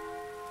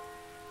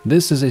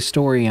 This is a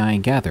story I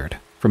gathered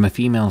from a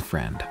female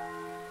friend,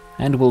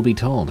 and will be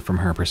told from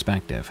her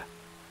perspective.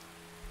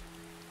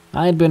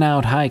 I'd been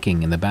out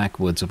hiking in the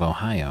backwoods of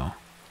Ohio,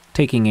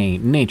 taking a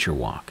nature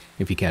walk,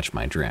 if you catch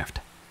my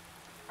drift.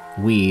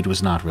 Weed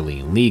was not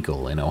really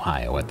legal in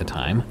Ohio at the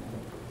time.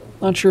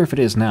 Not sure if it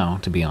is now,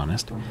 to be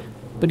honest,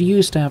 but you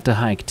used to have to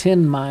hike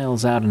 10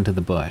 miles out into the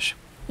bush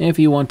if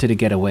you wanted to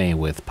get away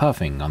with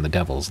puffing on the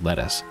devil's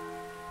lettuce.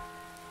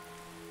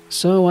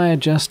 So I had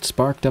just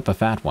sparked up a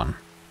fat one,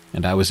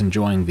 and I was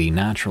enjoying the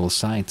natural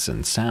sights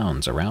and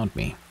sounds around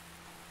me,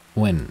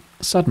 when,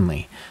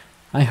 suddenly,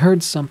 I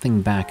heard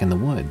something back in the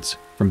woods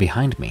from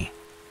behind me.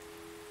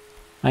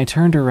 I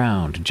turned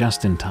around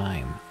just in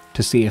time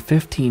to see a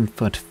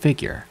 15-foot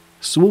figure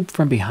swoop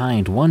from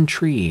behind one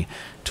tree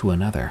to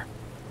another.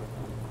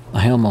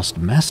 I almost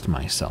messed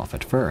myself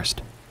at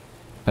first,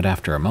 but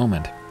after a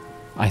moment,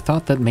 I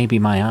thought that maybe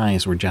my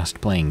eyes were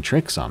just playing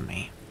tricks on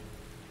me.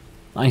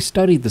 I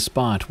studied the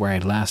spot where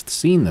I'd last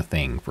seen the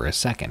thing for a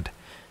second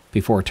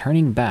before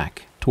turning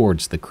back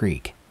towards the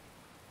creek.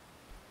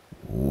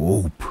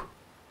 Whoop!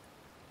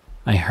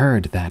 I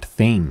heard that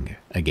thing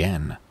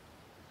again,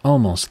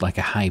 almost like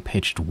a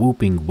high-pitched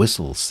whooping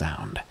whistle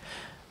sound.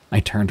 I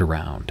turned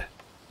around,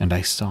 and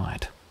I saw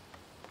it.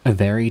 A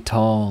very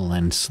tall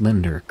and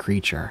slender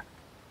creature,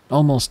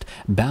 almost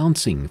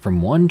bouncing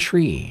from one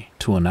tree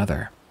to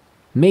another,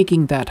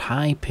 making that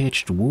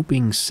high-pitched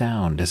whooping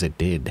sound as it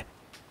did.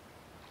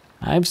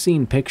 I've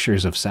seen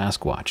pictures of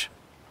Sasquatch,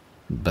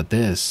 but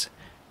this,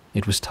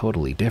 it was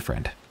totally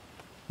different.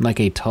 Like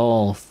a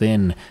tall,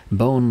 thin,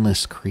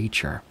 boneless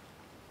creature.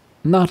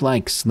 Not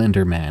like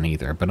Slender Man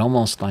either, but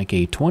almost like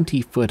a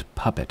 20-foot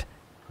puppet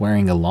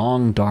wearing a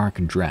long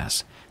dark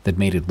dress that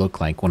made it look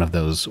like one of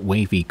those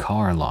wavy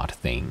car lot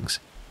things.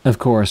 Of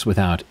course,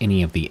 without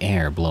any of the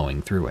air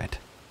blowing through it.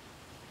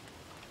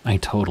 I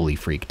totally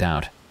freaked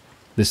out.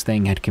 This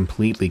thing had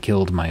completely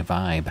killed my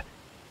vibe.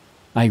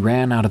 I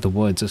ran out of the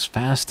woods as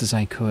fast as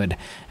I could,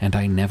 and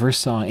I never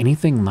saw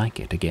anything like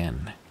it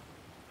again.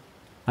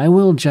 I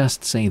will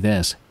just say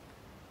this.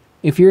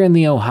 If you're in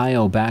the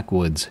Ohio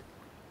backwoods,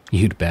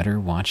 you'd better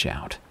watch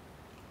out.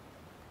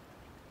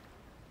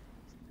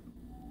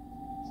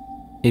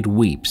 It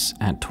Weeps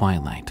at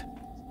Twilight.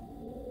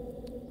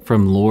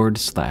 From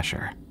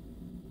Lordslasher.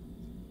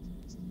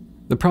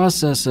 The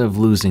process of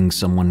losing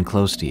someone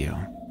close to you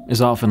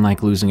is often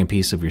like losing a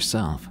piece of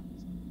yourself.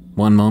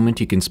 One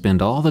moment you can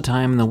spend all the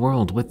time in the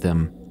world with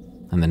them,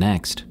 and the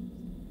next,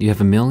 you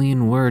have a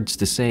million words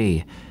to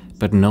say,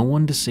 but no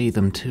one to say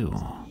them to.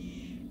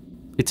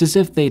 It's as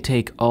if they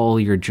take all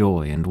your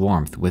joy and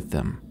warmth with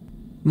them,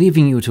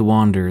 leaving you to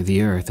wander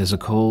the earth as a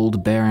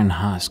cold, barren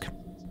husk.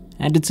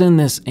 And it's in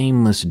this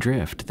aimless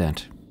drift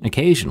that,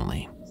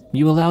 occasionally,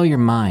 you allow your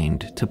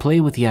mind to play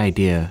with the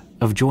idea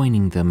of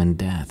joining them in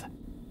death,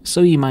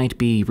 so you might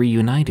be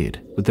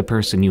reunited with the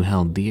person you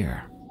held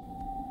dear.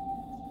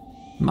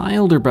 My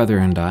older brother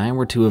and I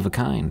were two of a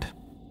kind,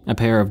 a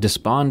pair of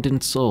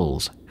despondent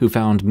souls who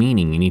found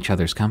meaning in each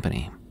other's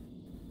company.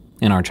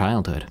 In our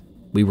childhood,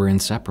 we were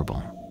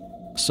inseparable,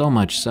 so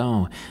much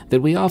so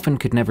that we often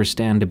could never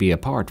stand to be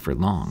apart for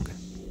long.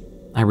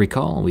 I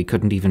recall we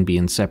couldn't even be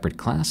in separate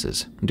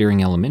classes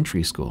during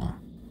elementary school,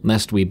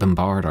 lest we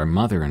bombard our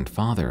mother and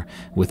father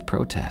with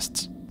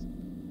protests.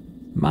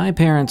 My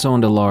parents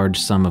owned a large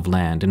sum of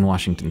land in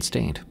Washington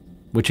state,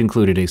 which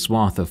included a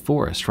swath of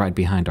forest right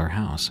behind our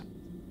house.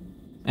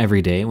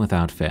 Every day,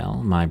 without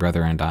fail, my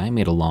brother and I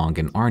made a long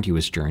and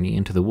arduous journey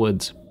into the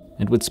woods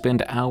and would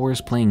spend hours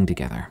playing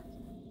together.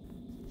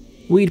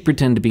 We'd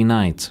pretend to be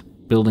knights,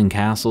 building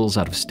castles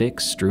out of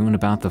sticks strewn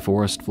about the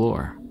forest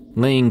floor,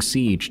 laying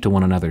siege to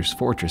one another's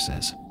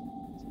fortresses.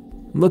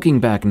 Looking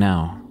back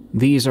now,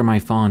 these are my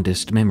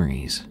fondest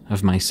memories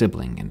of my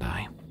sibling and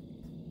I.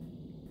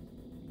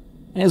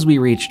 As we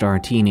reached our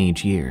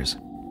teenage years,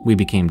 we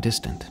became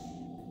distant.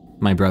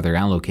 My brother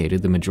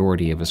allocated the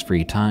majority of his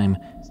free time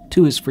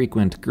to his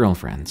frequent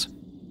girlfriends,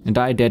 and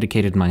I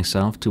dedicated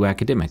myself to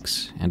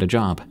academics and a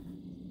job.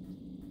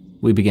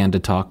 We began to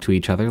talk to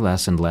each other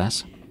less and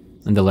less,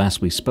 and the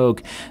less we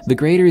spoke, the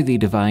greater the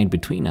divide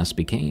between us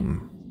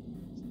became.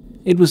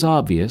 It was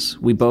obvious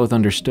we both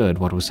understood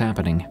what was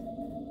happening,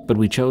 but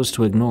we chose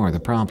to ignore the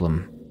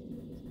problem,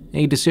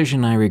 a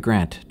decision I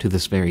regret to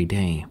this very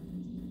day.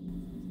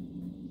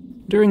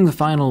 During the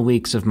final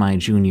weeks of my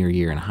junior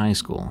year in high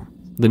school,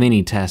 the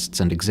many tests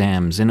and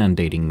exams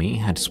inundating me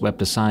had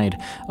swept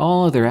aside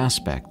all other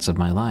aspects of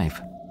my life,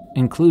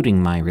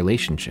 including my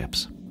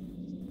relationships.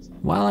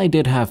 While I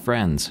did have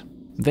friends,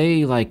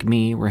 they, like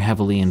me, were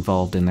heavily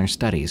involved in their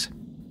studies,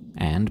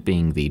 and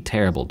being the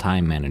terrible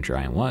time manager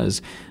I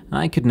was,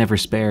 I could never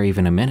spare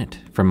even a minute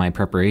from my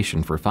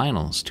preparation for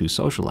finals to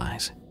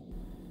socialize.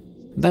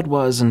 That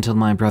was until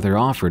my brother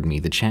offered me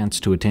the chance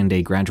to attend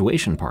a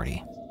graduation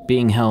party,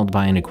 being held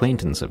by an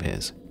acquaintance of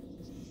his.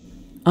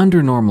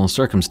 Under normal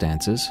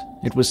circumstances,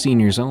 it was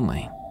seniors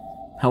only.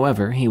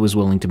 However, he was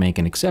willing to make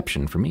an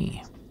exception for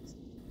me.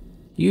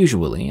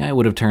 Usually, I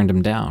would have turned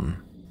him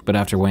down, but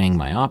after weighing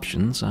my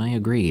options, I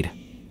agreed.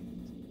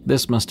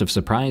 This must have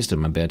surprised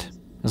him a bit,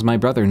 as my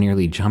brother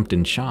nearly jumped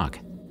in shock.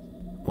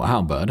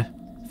 "Wow, bud,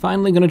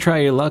 finally gonna try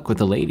your luck with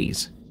the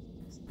ladies,"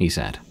 he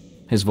said,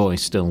 his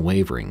voice still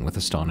wavering with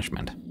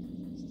astonishment.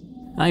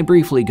 I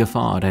briefly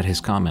guffawed at his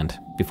comment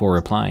before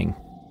replying,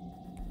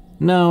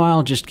 "No,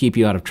 I'll just keep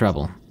you out of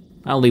trouble.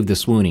 I'll leave the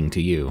swooning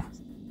to you."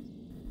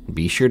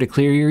 "Be sure to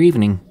clear your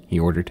evening," he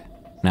ordered,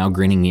 now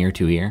grinning ear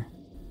to ear,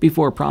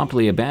 before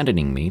promptly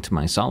abandoning me to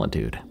my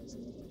solitude.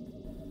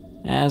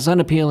 As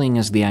unappealing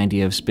as the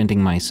idea of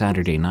spending my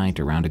Saturday night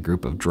around a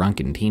group of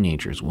drunken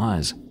teenagers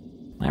was,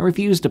 I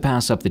refused to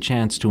pass up the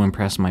chance to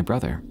impress my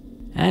brother,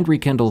 and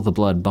rekindle the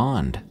blood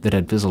bond that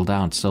had fizzled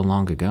out so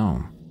long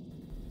ago.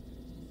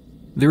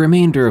 The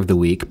remainder of the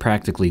week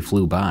practically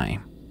flew by,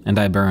 and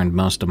I burned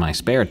most of my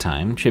spare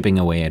time chipping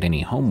away at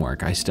any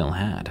homework I still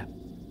had.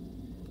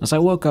 As I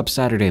woke up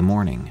Saturday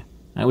morning,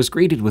 I was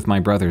greeted with my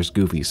brother's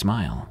goofy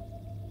smile.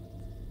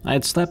 I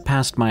had slept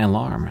past my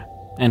alarm,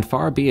 and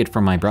far be it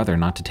from my brother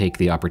not to take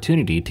the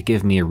opportunity to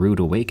give me a rude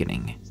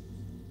awakening.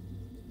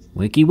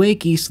 "Wakey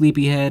wakey,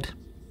 sleepyhead.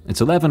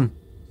 It's 11.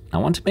 I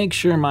want to make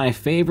sure my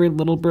favorite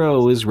little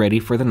bro is ready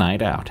for the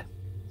night out,"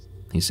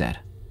 he said,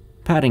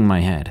 patting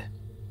my head.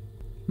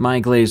 My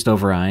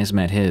glazed-over eyes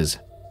met his,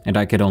 and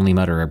I could only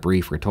mutter a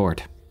brief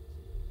retort.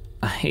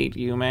 "I hate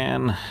you,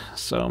 man,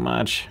 so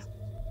much."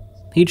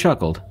 He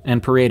chuckled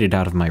and paraded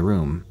out of my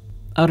room,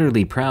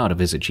 utterly proud of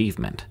his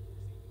achievement.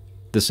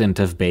 The scent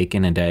of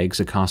bacon and eggs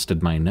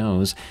accosted my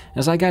nose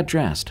as I got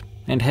dressed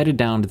and headed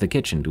down to the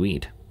kitchen to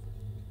eat.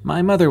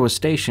 My mother was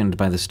stationed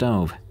by the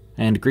stove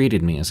and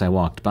greeted me as I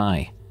walked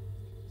by.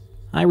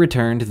 I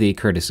returned the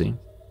courtesy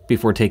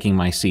before taking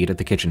my seat at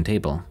the kitchen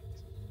table.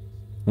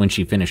 When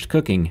she finished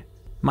cooking,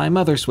 my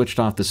mother switched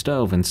off the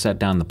stove and set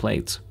down the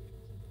plates.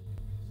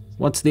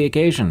 "What's the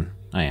occasion?"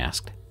 I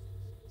asked.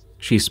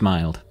 She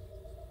smiled.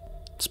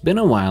 "It's been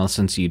a while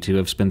since you two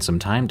have spent some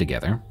time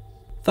together.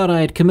 Thought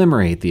I'd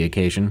commemorate the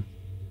occasion."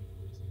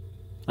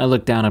 I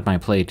looked down at my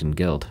plate in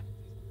guilt.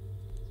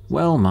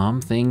 "Well, Mom,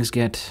 they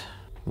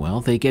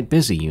get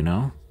busy, you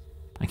know.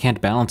 I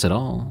can't balance it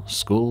all,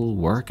 school,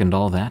 work, and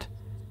all that."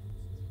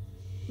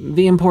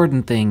 "The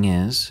important thing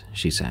is,"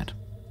 she said,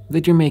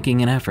 "that you're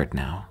making an effort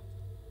now."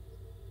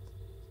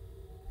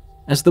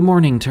 As the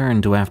morning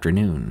turned to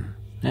afternoon,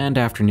 and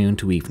afternoon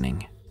to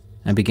evening,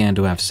 I began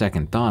to have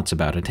second thoughts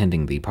about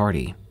attending the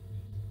party.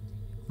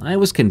 I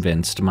was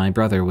convinced my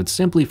brother would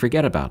simply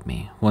forget about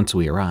me once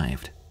we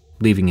arrived,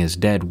 leaving his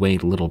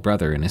dead-weight little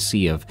brother in a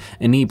sea of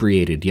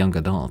inebriated young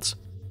adults.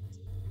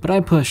 But I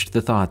pushed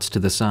the thoughts to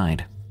the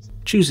side,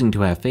 choosing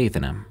to have faith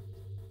in him.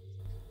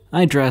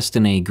 I dressed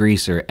in a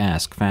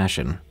greaser-esque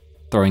fashion,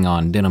 throwing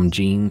on denim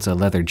jeans, a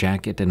leather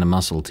jacket, and a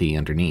muscle tee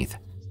underneath.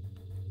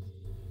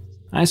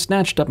 I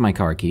snatched up my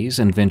car keys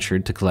and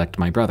ventured to collect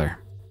my brother.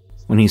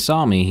 When he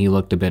saw me, he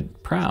looked a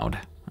bit proud,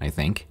 I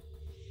think.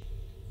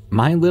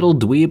 My little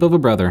dweeb of a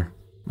brother,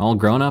 all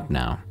grown up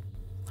now.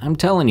 I'm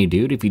telling you,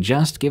 dude, if you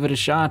just give it a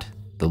shot,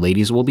 the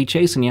ladies will be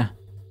chasing you.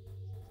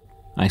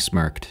 I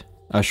smirked,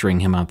 ushering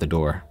him out the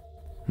door.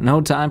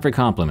 No time for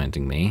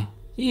complimenting me.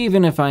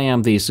 Even if I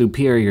am the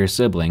superior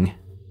sibling,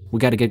 we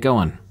gotta get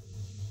going.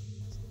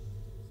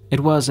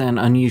 It was an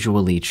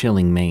unusually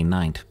chilling May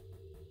night.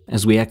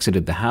 As we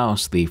exited the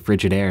house, the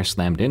frigid air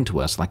slammed into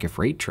us like a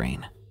freight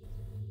train.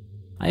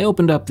 I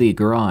opened up the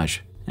garage,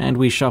 and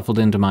we shuffled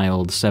into my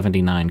old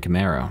 '79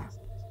 Camaro.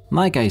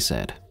 Like I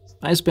said,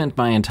 I spent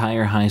my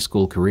entire high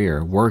school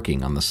career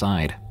working on the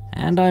side,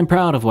 and I'm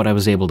proud of what I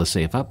was able to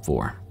save up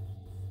for.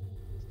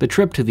 The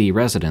trip to the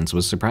residence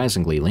was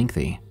surprisingly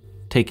lengthy,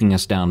 taking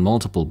us down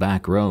multiple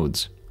back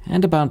roads,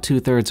 and about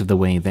 2/3 of the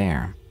way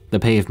there, the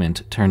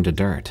pavement turned to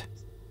dirt.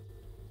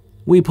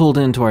 We pulled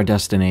into our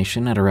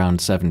destination at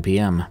around 7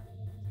 p.m.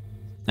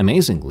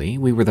 Amazingly,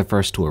 we were the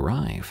first to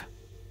arrive.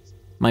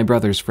 My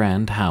brother's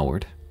friend,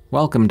 Howard,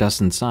 welcomed us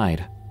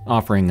inside,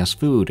 offering us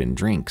food and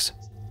drinks.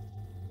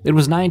 It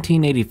was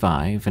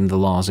 1985, and the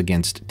laws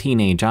against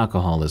teenage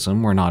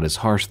alcoholism were not as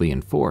harshly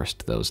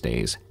enforced those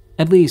days,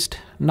 at least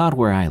not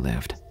where I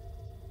lived.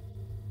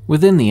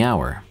 Within the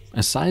hour,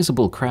 a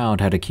sizable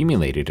crowd had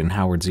accumulated in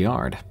Howard's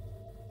yard.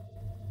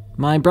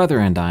 My brother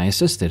and I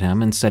assisted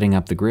him in setting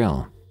up the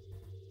grill.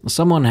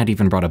 Someone had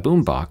even brought a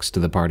boombox to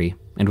the party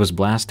and was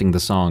blasting the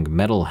song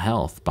Metal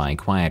Health by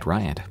Quiet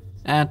Riot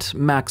at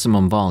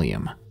maximum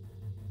volume.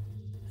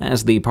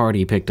 As the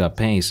party picked up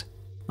pace,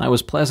 I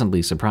was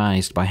pleasantly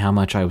surprised by how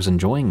much I was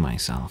enjoying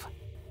myself.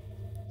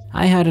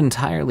 I had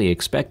entirely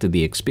expected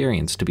the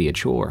experience to be a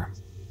chore,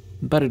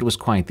 but it was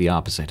quite the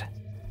opposite.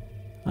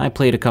 I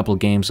played a couple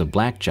games of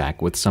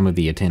blackjack with some of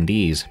the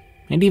attendees,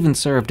 and even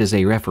served as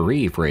a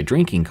referee for a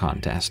drinking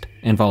contest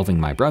involving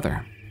my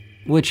brother,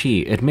 which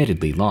he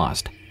admittedly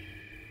lost.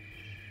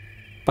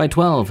 By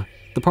 12,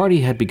 the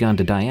party had begun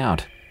to die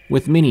out,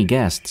 with many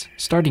guests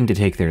starting to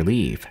take their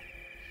leave.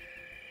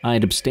 I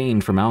had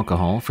abstained from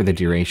alcohol for the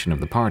duration of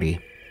the party.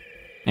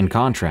 In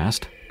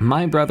contrast,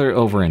 my brother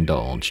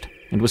overindulged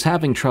and was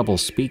having trouble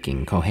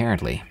speaking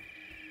coherently.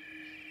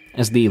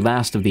 As the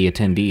last of the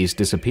attendees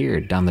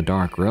disappeared down the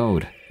dark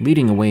road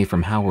leading away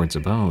from Howard's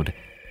abode,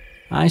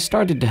 I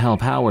started to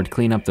help Howard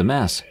clean up the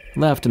mess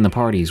left in the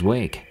party's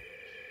wake.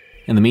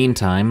 In the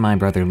meantime, my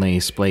brother lay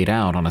splayed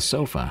out on a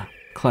sofa,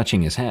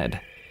 clutching his head.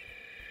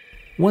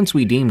 Once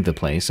we deemed the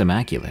place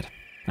immaculate,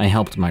 I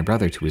helped my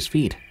brother to his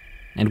feet,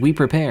 and we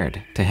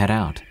prepared to head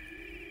out.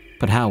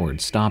 But Howard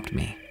stopped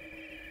me.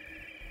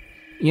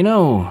 "You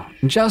know,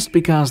 just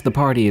because the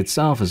party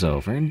itself is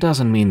over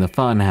doesn't mean the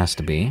fun has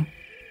to be.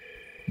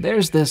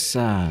 There's this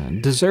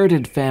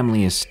deserted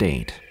family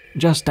estate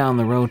just down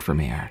the road from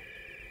here.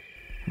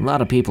 A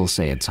lot of people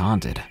say it's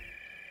haunted.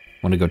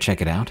 Want to go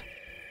check it out?"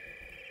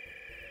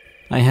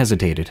 I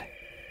hesitated.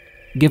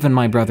 Given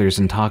my brother's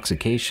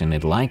intoxication,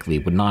 it likely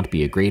would not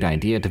be a great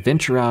idea to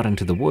venture out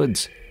into the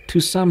woods to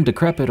some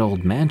decrepit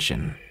old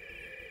mansion.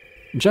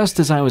 Just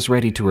as I was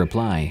ready to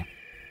reply,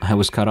 I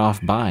was cut off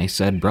by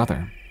said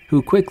brother,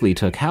 who quickly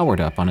took Howard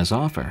up on his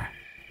offer.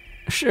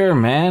 "Sure,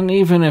 man,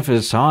 even if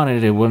it's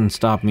haunted, it wouldn't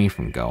stop me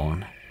from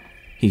going,"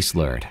 he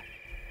slurred.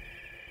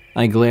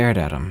 I glared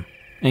at him,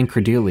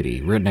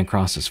 incredulity written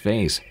across his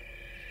face.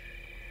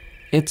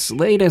 "It's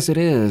late as it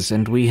is,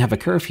 and we have a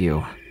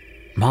curfew.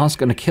 Ma's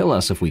gonna kill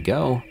us if we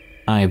go,"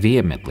 I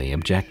vehemently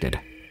objected.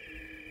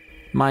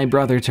 My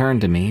brother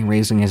turned to me,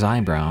 raising his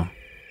eyebrow.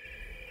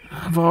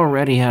 "I've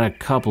already had a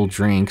couple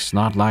drinks,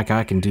 not like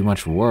I can do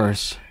much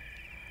worse."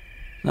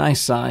 I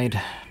sighed,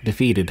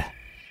 defeated.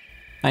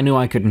 I knew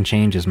I couldn't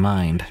change his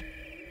mind,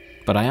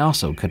 but I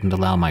also couldn't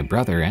allow my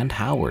brother and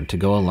Howard to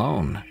go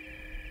alone.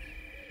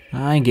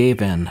 I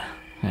gave in,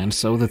 and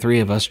so the three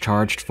of us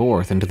charged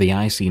forth into the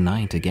icy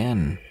night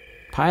again,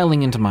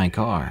 piling into my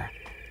car.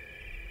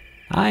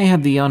 I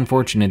had the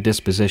unfortunate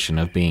disposition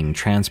of being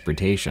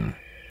transportation,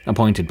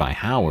 appointed by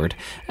Howard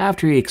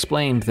after he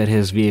explained that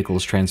his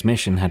vehicle's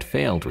transmission had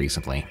failed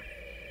recently.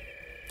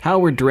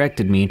 Howard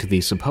directed me to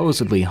the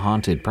supposedly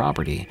haunted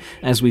property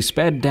as we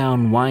sped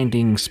down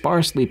winding,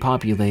 sparsely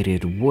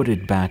populated,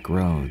 wooded back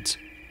roads.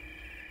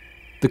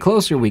 The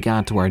closer we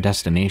got to our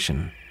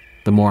destination,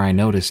 the more I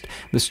noticed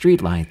the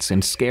streetlights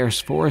and scarce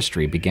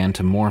forestry began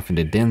to morph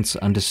into dense,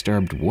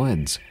 undisturbed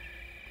woods.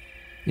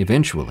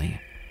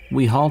 Eventually,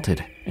 we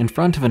halted in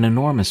front of an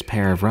enormous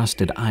pair of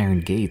rusted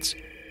iron gates,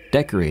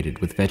 decorated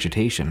with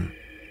vegetation.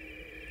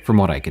 From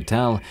what I could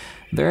tell,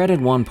 there had at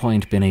one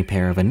point been a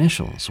pair of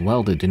initials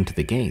welded into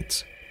the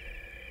gates,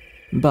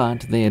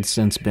 but they had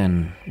since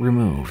been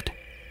removed.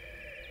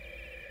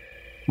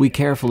 We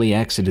carefully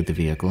exited the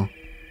vehicle,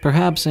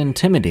 perhaps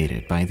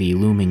intimidated by the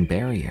looming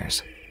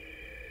barriers.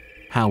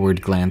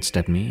 Howard glanced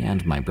at me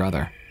and my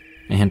brother,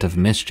 a hint of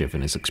mischief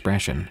in his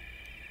expression.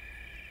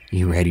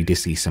 "You ready to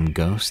see some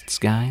ghosts,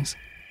 guys?"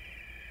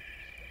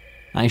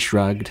 I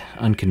shrugged,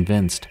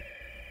 unconvinced.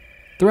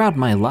 Throughout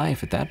my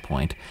life at that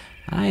point,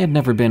 I had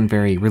never been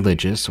very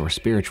religious or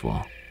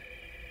spiritual.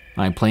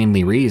 I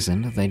plainly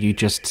reasoned that you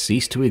just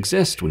ceased to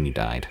exist when you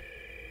died,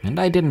 and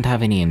I didn't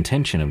have any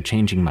intention of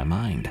changing my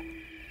mind.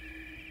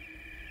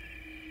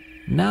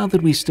 Now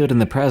that we stood in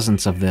the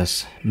presence of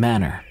this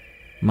manor,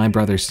 my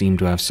brother seemed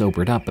to have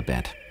sobered up a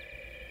bit.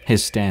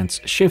 His stance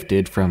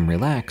shifted from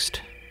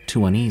relaxed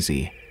to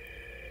uneasy.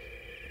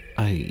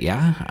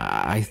 Yeah,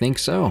 I think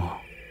so,"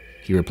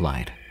 he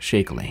replied,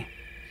 shakily.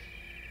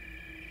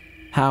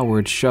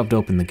 Howard shoved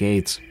open the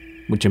gates,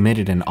 which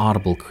emitted an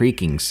audible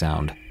creaking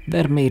sound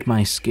that made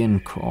my skin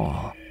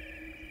crawl.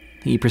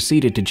 He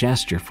proceeded to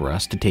gesture for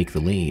us to take the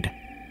lead.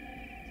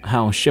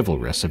 "How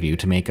chivalrous of you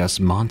to make us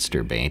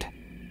monster bait,"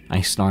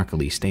 I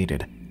snarkily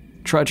stated,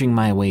 trudging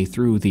my way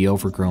through the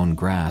overgrown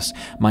grass,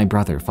 my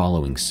brother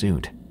following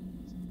suit.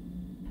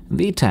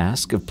 The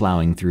task of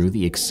plowing through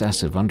the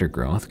excessive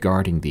undergrowth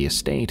guarding the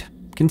estate,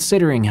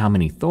 considering how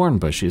many thorn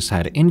bushes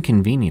had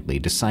inconveniently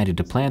decided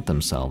to plant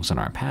themselves in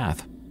our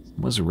path,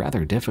 was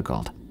rather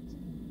difficult.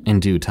 In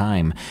due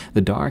time,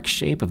 the dark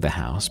shape of the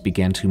house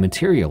began to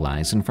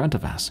materialize in front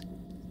of us.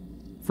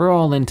 For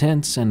all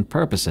intents and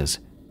purposes,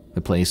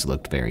 the place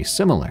looked very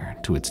similar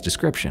to its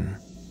description.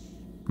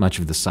 Much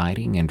of the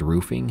siding and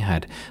roofing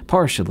had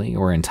partially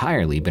or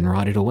entirely been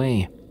rotted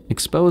away,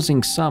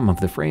 exposing some of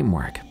the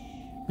framework.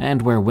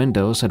 And where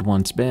windows had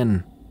once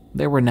been,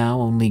 there were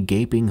now only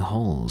gaping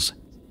holes.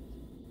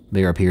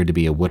 There appeared to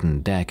be a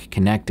wooden deck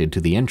connected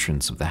to the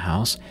entrance of the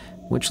house,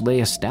 which lay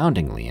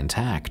astoundingly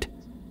intact.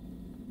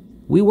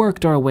 We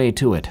worked our way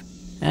to it,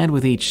 and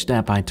with each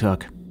step I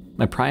took,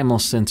 a primal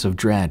sense of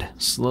dread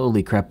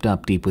slowly crept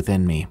up deep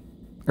within me,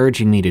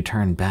 urging me to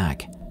turn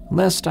back,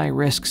 lest I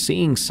risk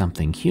seeing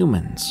something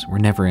humans were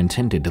never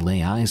intended to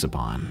lay eyes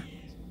upon.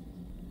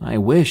 I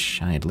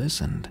wish I had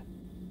listened.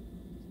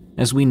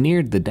 As we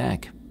neared the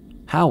deck,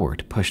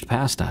 Howard pushed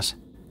past us.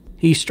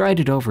 He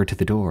strided over to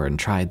the door and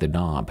tried the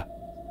knob,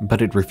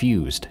 but it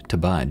refused to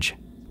budge.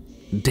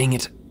 "Dang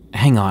it,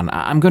 hang on,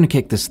 I'm going to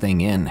kick this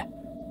thing in,"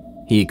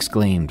 he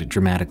exclaimed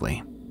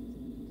dramatically.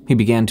 He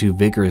began to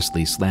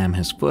vigorously slam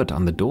his foot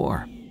on the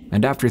door,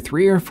 and after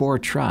 3 or 4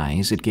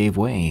 tries it gave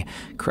way,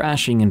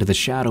 crashing into the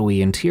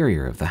shadowy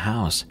interior of the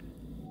house.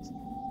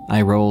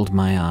 I rolled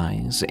my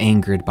eyes,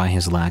 angered by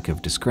his lack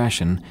of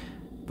discretion,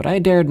 but I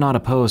dared not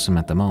oppose him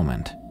at the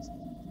moment.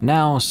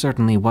 Now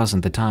certainly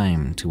wasn't the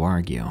time to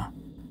argue.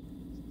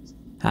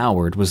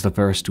 Howard was the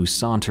first to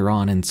saunter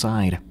on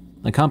inside,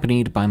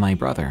 accompanied by my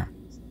brother,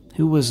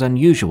 who was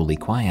unusually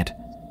quiet.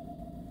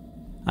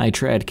 I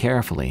tread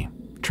carefully,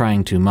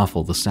 trying to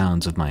muffle the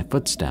sounds of my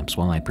footsteps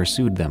while I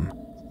pursued them.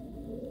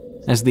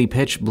 As the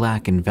pitch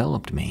black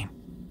enveloped me,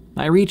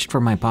 I reached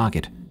for my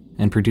pocket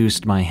and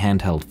produced my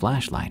handheld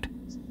flashlight.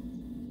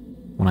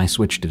 When I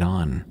switched it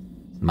on,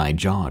 my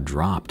jaw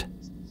dropped.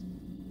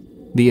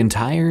 The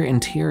entire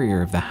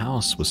interior of the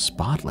house was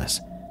spotless.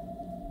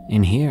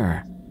 In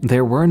here,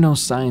 there were no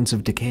signs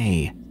of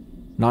decay.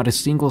 Not a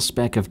single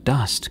speck of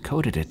dust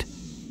coated it.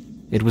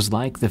 It was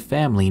like the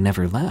family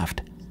never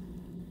left.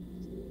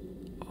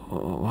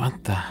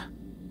 What the?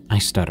 I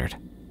stuttered,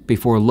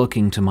 before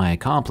looking to my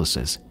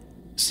accomplices,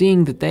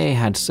 seeing that they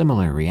had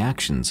similar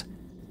reactions.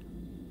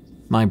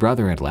 My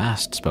brother at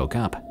last spoke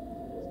up.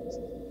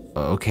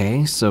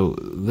 Okay, so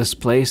this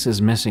place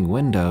is missing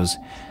windows,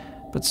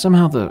 but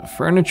somehow the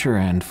furniture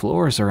and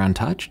floors are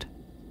untouched?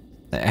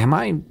 Am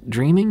I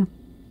dreaming?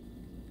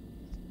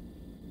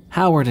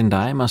 Howard and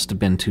I must have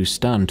been too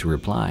stunned to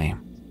reply.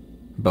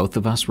 Both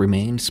of us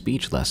remained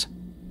speechless.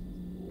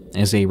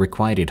 As a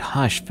requited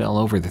hush fell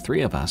over the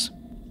three of us,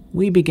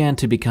 we began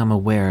to become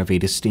aware of a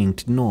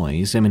distinct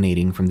noise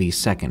emanating from the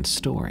second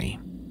story.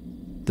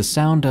 The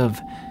sound of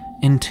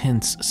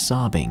intense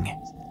sobbing.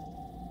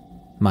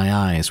 My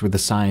eyes were the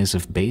size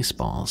of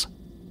baseballs.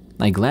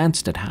 I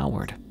glanced at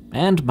Howard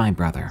and my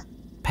brother,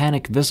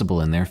 panic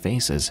visible in their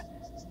faces.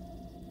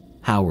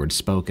 Howard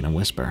spoke in a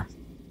whisper.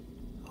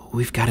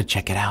 We've got to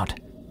check it out.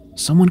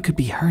 Someone could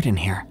be hurt in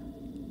here.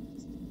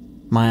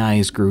 My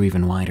eyes grew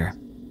even wider.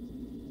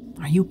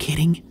 Are you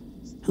kidding?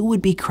 Who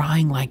would be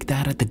crying like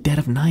that at the dead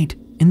of night,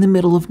 in the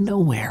middle of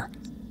nowhere?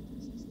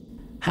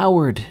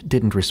 Howard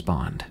didn't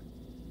respond.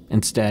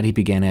 Instead, he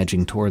began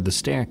edging toward the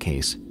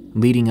staircase,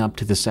 leading up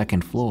to the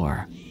second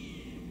floor.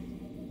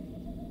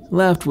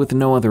 Left with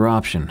no other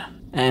option,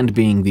 and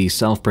being the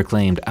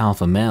self-proclaimed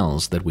alpha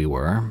males that we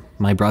were,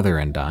 my brother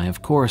and I,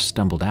 of course,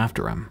 stumbled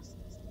after him.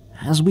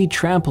 As we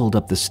trampled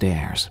up the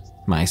stairs,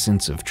 my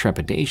sense of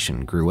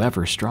trepidation grew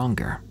ever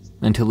stronger,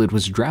 until it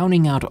was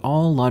drowning out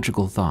all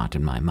logical thought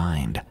in my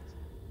mind.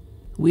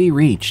 We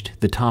reached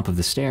the top of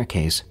the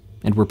staircase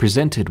and were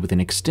presented with an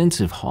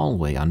extensive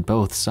hallway on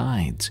both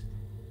sides.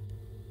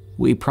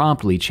 We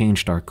promptly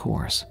changed our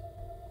course,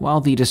 while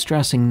the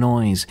distressing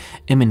noise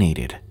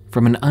emanated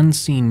from an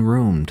unseen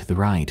room to the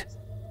right.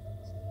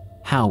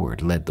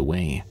 Howard led the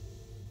way.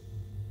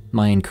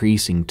 My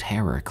increasing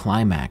terror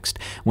climaxed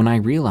when I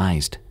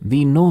realized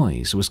the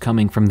noise was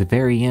coming from the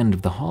very end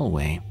of the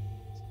hallway.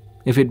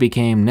 If it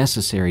became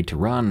necessary to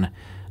run,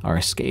 our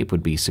escape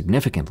would be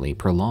significantly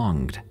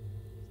prolonged.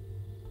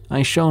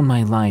 I shone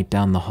my light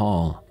down the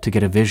hall to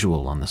get a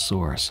visual on the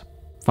source,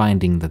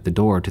 finding that the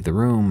door to the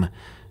room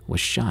was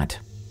shut.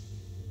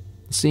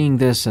 Seeing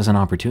this as an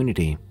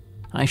opportunity,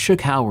 I shook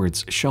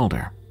Howard's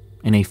shoulder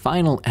in a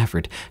final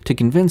effort to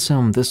convince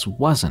him this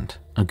wasn't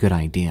a good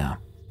idea.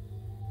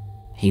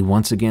 He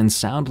once again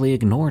soundly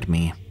ignored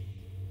me.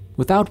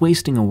 Without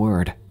wasting a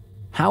word,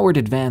 Howard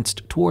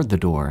advanced toward the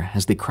door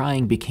as the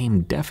crying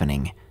became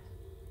deafening.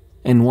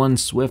 In one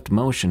swift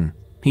motion,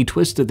 he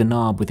twisted the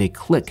knob with a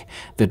click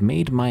that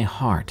made my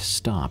heart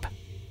stop.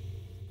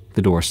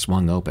 The door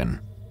swung open,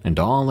 and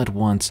all at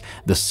once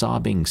the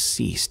sobbing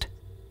ceased.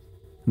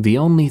 The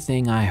only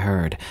thing I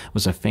heard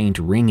was a faint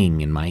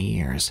ringing in my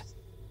ears.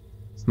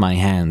 My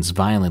hands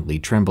violently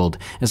trembled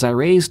as I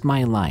raised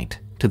my light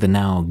to the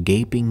now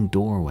gaping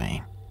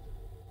doorway.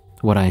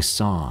 What I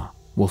saw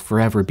will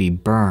forever be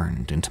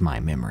burned into my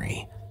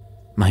memory,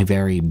 my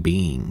very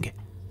being.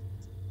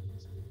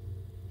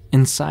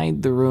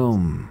 Inside the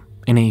room,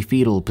 in a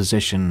fetal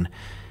position,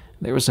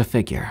 there was a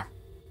figure.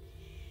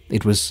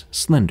 It was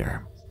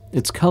slender,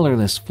 its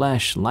colorless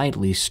flesh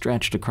lightly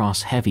stretched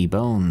across heavy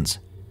bones.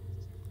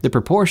 The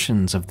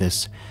proportions of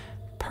this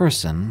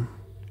person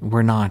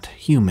were not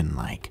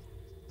human-like.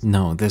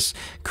 No, this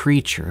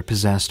creature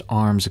possessed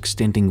arms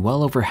extending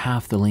well over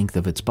half the length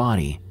of its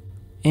body,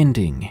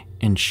 ending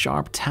in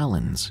sharp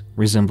talons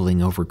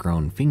resembling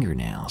overgrown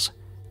fingernails.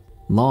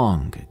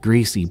 Long,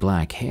 greasy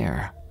black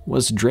hair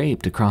was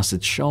draped across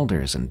its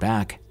shoulders and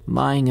back,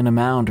 lying in a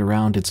mound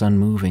around its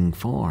unmoving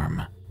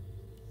form.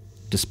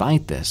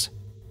 Despite this,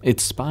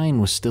 its spine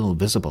was still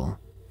visible,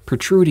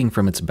 protruding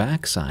from its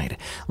backside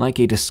like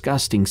a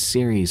disgusting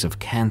series of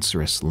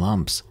cancerous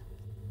lumps.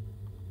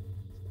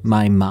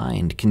 My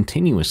mind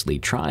continuously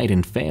tried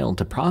and failed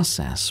to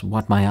process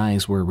what my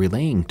eyes were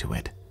relaying to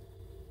it.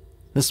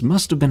 This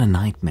must have been a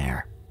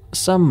nightmare,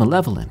 some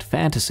malevolent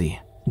fantasy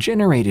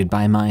generated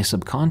by my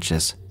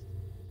subconscious.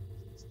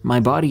 My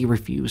body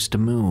refused to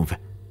move.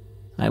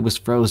 I was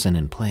frozen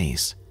in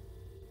place.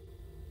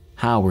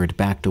 Howard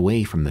backed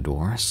away from the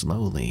door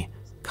slowly,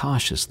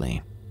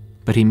 cautiously,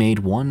 but he made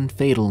one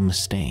fatal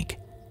mistake.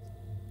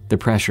 The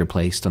pressure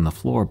placed on the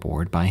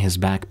floorboard by his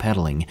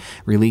backpedaling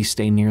released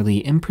a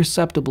nearly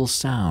imperceptible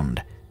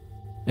sound,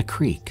 a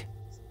creak.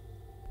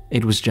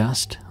 It was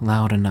just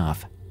loud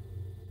enough.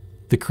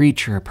 The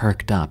creature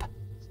perked up,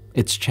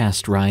 its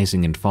chest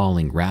rising and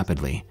falling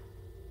rapidly.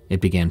 It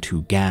began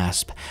to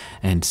gasp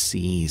and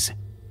seize.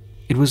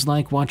 It was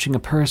like watching a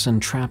person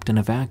trapped in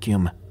a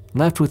vacuum,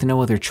 left with no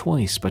other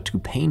choice but to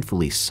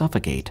painfully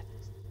suffocate.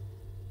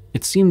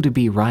 It seemed to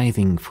be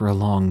writhing for a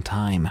long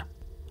time,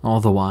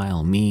 all the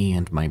while me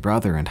and my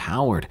brother and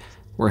Howard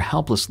were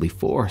helplessly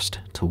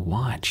forced to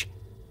watch.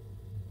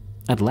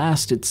 At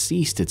last it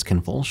ceased its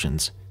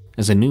convulsions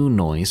as a new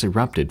noise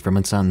erupted from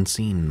its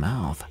unseen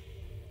mouth.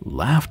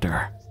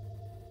 Laughter.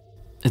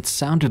 It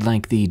sounded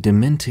like the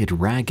demented,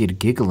 ragged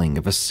giggling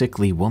of a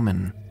sickly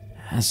woman,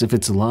 as if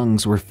its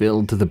lungs were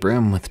filled to the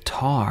brim with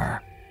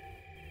tar.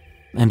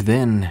 And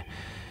then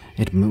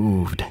it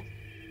moved.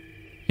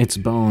 Its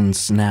bones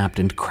snapped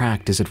and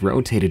cracked as it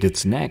rotated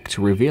its neck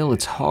to reveal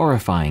its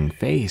horrifying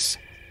face.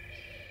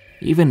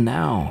 Even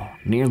now,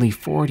 nearly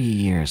 40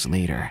 years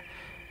later,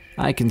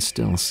 I can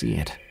still see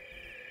it.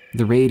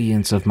 The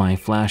radiance of my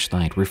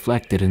flashlight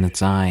reflected in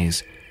its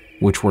eyes,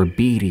 which were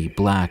beady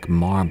black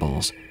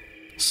marbles,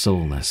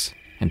 soulless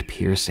and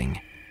piercing.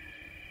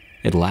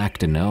 It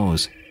lacked a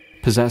nose,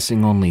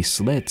 possessing only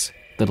slits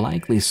that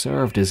likely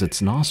served as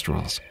its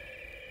nostrils,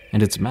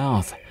 and its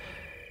mouth,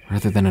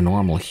 rather than a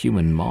normal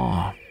human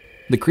maw.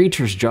 The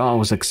creature's jaw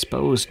was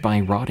exposed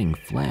by rotting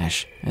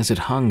flesh as it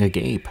hung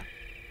agape.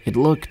 It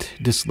looked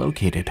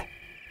dislocated.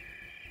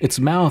 Its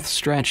mouth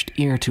stretched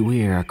ear to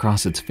ear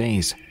across its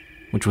face,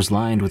 which was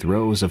lined with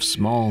rows of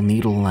small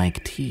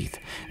needle-like teeth,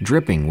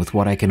 dripping with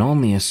what I can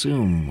only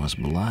assume was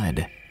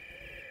blood.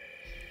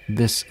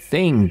 This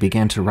thing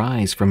began to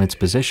rise from its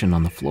position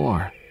on the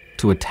floor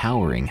to a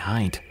towering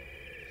height.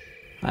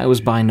 I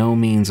was by no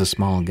means a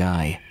small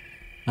guy.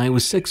 I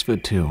was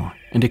 6'2"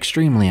 and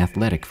extremely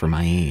athletic for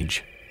my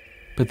age,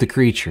 but the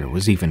creature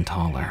was even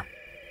taller.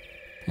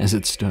 As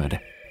it stood,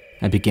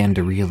 I began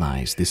to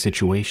realize the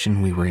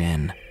situation we were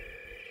in.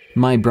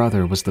 My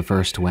brother was the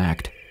first to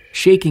act,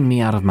 shaking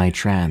me out of my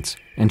trance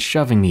and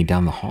shoving me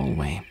down the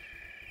hallway.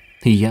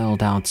 He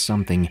yelled out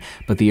something,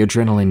 but the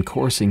adrenaline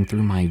coursing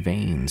through my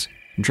veins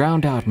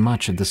drowned out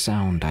much of the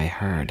sound I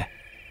heard.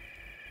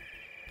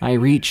 I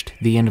reached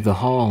the end of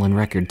the hall in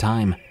record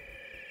time.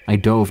 I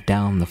dove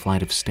down the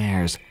flight of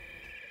stairs.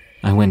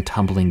 I went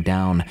tumbling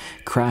down,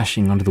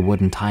 crashing onto the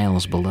wooden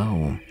tiles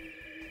below.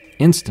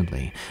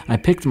 Instantly, I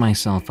picked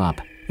myself up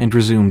and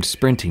resumed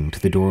sprinting to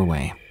the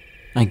doorway.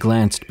 I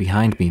glanced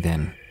behind me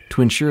then,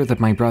 to ensure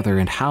that my brother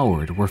and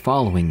Howard were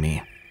following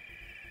me.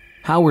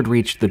 Howard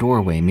reached the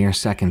doorway mere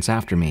seconds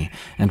after me,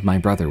 and my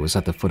brother was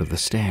at the foot of the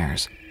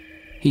stairs.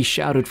 He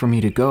shouted for me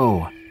to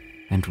go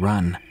and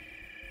run.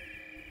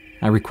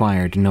 I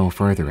required no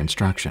further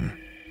instruction.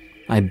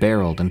 I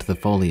barreled into the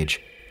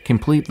foliage,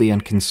 completely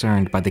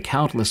unconcerned by the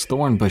countless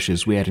thorn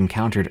bushes we had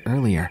encountered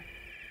earlier.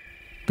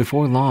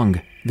 Before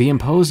long, the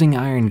imposing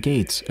iron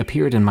gates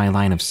appeared in my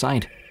line of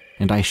sight,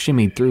 and I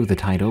shimmied through the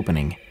tight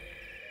opening.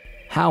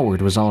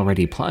 Howard was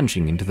already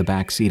plunging into the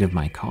back seat of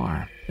my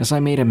car as I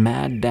made a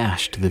mad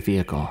dash to the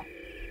vehicle.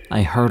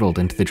 I hurtled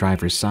into the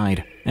driver's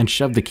side and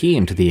shoved the key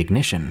into the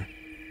ignition.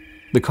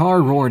 The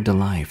car roared to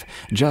life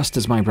just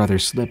as my brother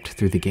slipped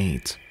through the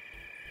gates.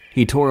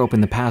 He tore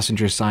open the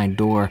passenger side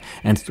door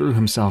and threw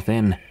himself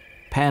in,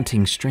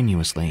 panting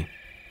strenuously.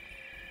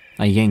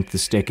 I yanked the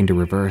stick into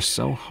reverse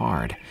so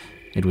hard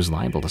it was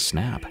liable to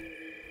snap.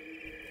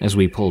 As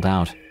we pulled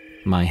out,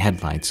 my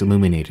headlights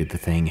illuminated the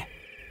thing.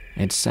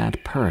 It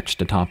sat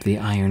perched atop the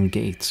iron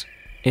gates,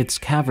 its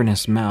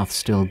cavernous mouth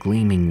still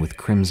gleaming with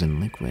crimson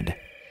liquid.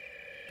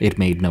 It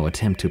made no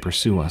attempt to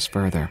pursue us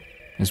further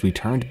as we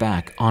turned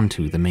back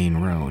onto the main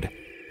road.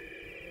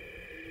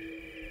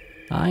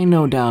 I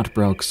no doubt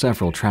broke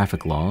several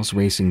traffic laws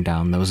racing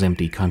down those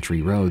empty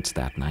country roads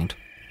that night.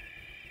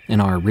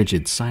 In our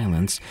rigid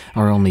silence,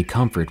 our only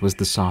comfort was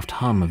the soft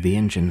hum of the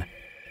engine.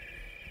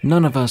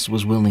 None of us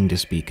was willing to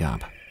speak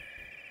up.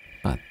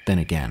 But then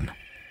again,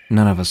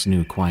 none of us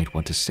knew quite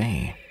what to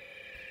say.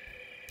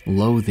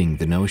 Loathing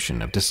the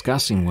notion of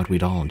discussing what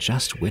we'd all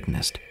just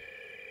witnessed,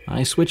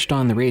 I switched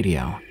on the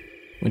radio,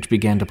 which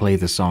began to play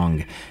the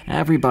song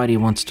 "Everybody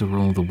Wants to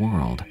Rule the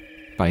World"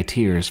 by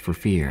Tears for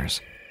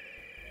Fears.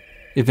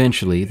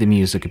 Eventually, the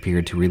music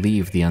appeared to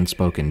relieve the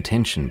unspoken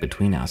tension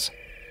between us.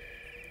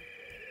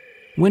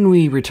 When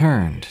we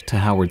returned to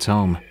Howard's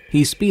home,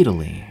 he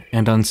speedily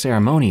and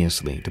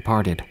unceremoniously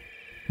departed,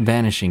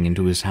 vanishing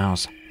into his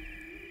house.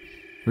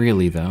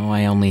 Really, though,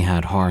 I only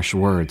had harsh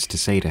words to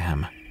say to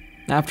him.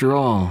 After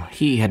all,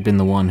 he had been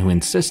the one who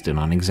insisted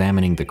on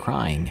examining the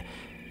crying,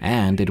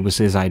 and it was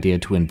his idea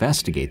to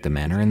investigate the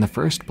manor in the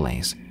first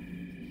place.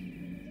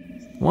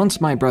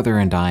 Once my brother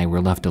and I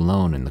were left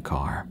alone in the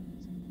car,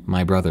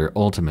 my brother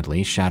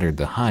ultimately shattered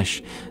the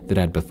hush that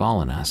had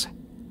befallen us.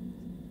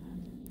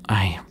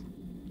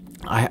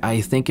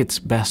 I think it's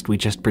best we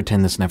just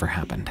pretend this never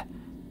happened,"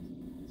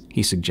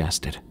 he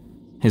suggested,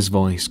 his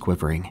voice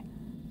quivering.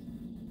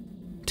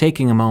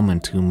 Taking a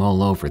moment to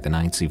mull over the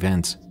night's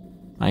events,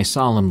 I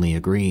solemnly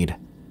agreed.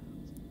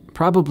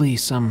 "Probably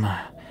some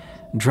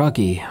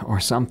druggie or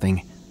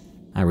something,"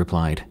 I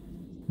replied,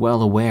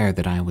 well aware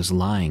that I was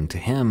lying to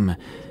him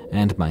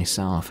and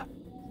myself.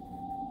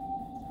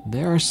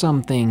 There are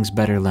some things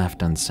better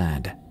left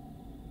unsaid.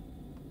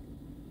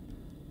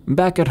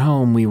 Back at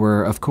home, we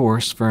were, of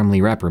course,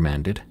 firmly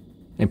reprimanded,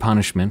 a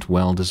punishment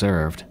well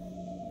deserved.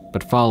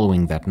 But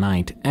following that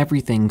night,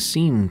 everything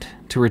seemed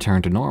to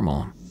return to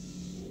normal.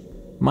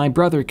 My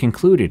brother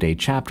concluded a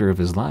chapter of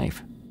his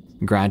life,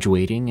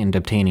 graduating and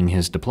obtaining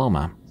his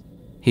diploma.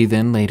 He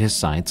then laid his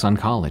sights on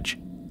college.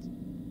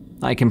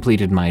 I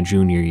completed my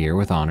junior year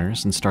with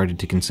honors and started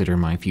to consider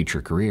my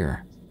future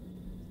career.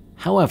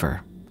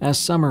 However, as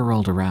summer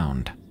rolled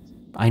around,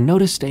 I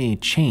noticed a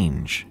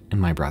change in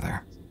my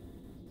brother.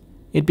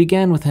 It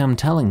began with him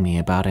telling me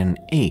about an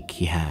ache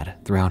he had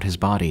throughout his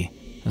body,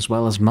 as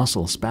well as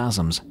muscle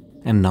spasms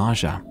and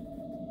nausea.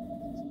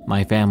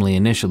 My family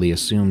initially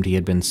assumed he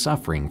had been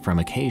suffering from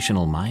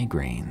occasional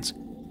migraines.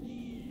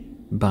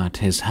 But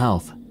his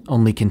health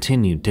only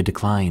continued to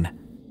decline.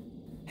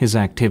 His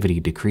activity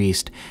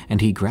decreased, and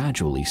he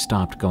gradually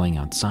stopped going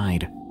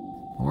outside,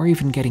 or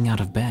even getting out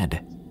of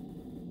bed.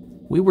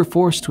 We were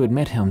forced to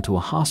admit him to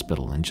a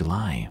hospital in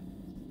July,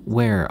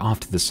 where, off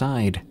to the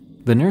side,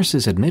 the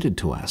nurses admitted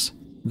to us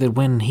that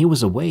when he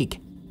was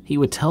awake, he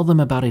would tell them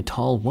about a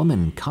tall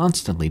woman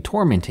constantly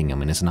tormenting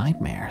him in his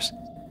nightmares.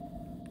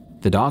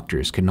 The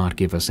doctors could not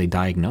give us a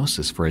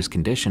diagnosis for his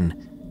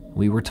condition.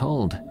 We were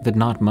told that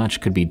not much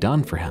could be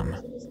done for him,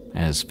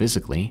 as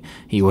physically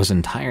he was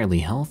entirely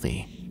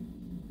healthy.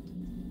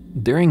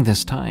 During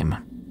this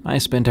time, I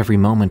spent every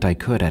moment I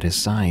could at his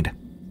side.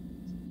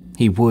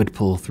 He would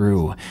pull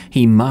through.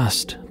 He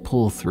must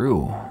pull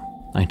through,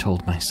 I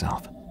told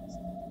myself.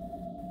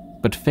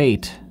 But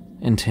fate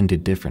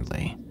intended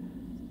differently.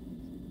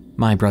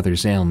 My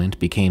brother's ailment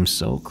became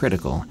so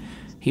critical,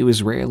 he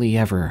was rarely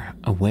ever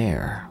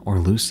aware or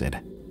lucid.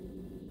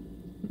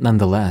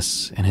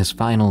 Nonetheless, in his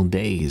final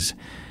days,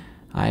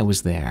 I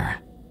was there,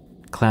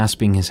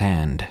 clasping his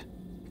hand,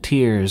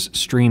 tears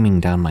streaming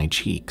down my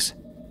cheeks.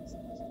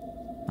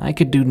 I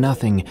could do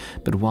nothing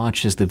but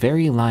watch as the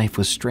very life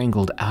was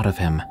strangled out of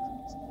him.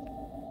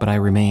 But I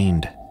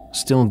remained,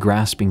 still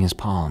grasping his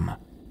palm,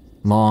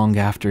 long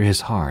after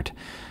his heart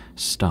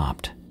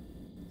stopped.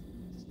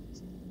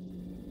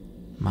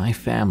 My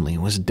family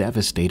was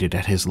devastated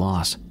at his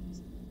loss.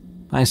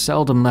 I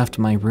seldom left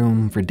my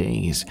room for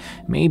days,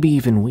 maybe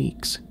even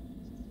weeks.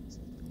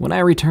 When I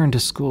returned to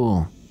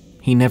school,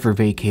 he never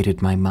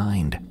vacated my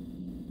mind.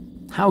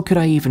 How could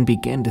I even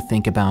begin to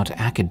think about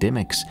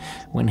academics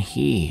when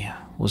he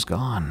was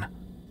gone?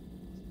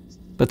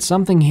 But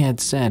something he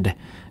had said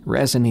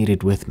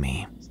resonated with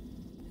me.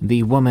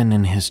 The woman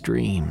in his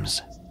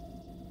dreams.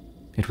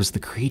 It was the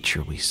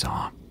creature we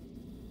saw.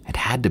 It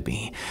had to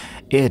be.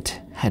 It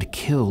had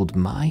killed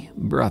my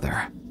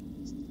brother.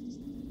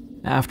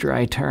 After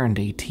I turned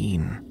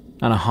 18,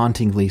 on a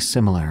hauntingly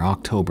similar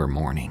October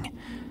morning,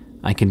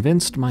 I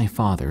convinced my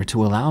father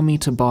to allow me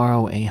to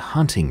borrow a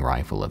hunting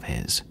rifle of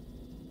his,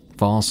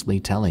 falsely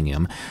telling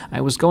him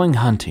I was going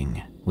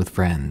hunting with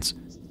friends.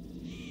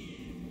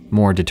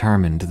 More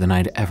determined than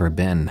I'd ever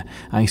been,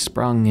 I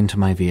sprung into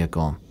my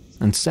vehicle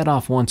and set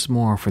off once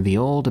more for the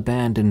old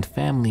abandoned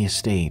family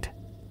estate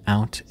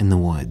out in the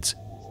woods.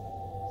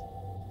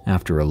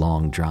 After a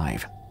long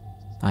drive,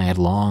 I had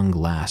long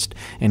last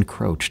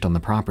encroached on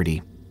the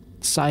property,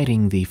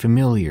 sighting the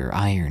familiar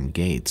iron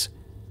gates.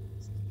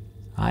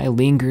 I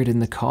lingered in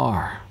the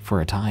car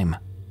for a time,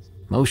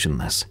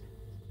 motionless,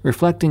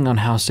 reflecting on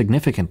how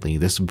significantly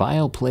this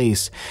vile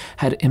place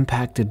had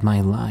impacted my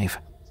life.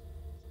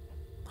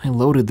 I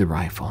loaded the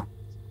rifle,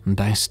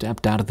 and I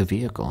stepped out of the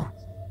vehicle.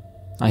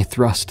 I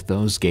thrust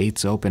those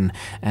gates open,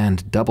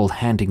 and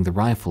double-handing the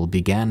rifle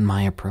began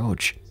my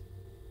approach.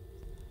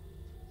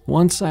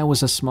 Once I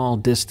was a small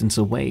distance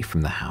away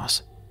from the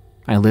house,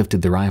 I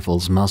lifted the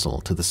rifle's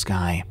muzzle to the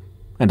sky,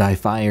 and I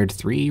fired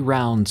 3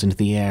 rounds into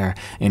the air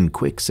in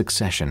quick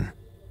succession.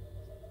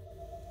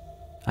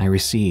 I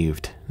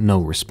received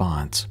no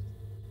response.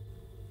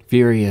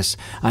 Furious,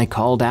 I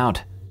called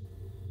out.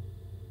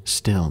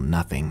 Still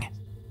nothing.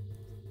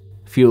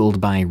 Fueled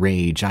by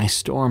rage, I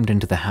stormed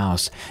into the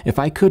house. If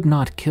I could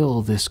not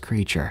kill this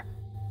creature,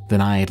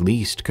 then I at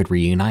least could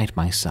reunite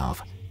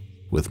myself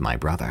with my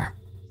brother.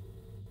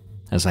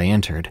 As I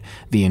entered,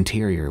 the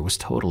interior was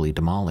totally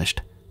demolished.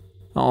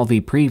 All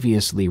the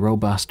previously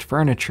robust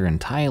furniture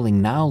and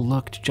tiling now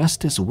looked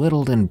just as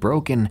whittled and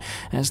broken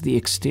as the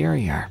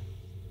exterior.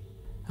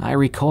 I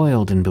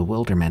recoiled in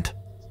bewilderment,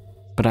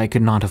 but I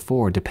could not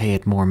afford to pay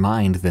it more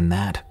mind than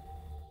that.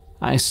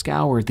 I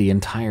scoured the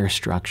entire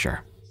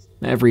structure,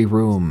 every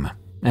room,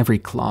 every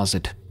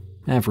closet,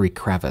 every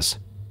crevice.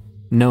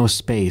 No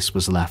space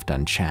was left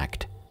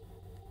unchecked.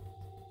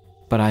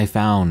 But I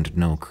found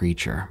no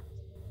creature.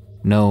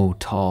 No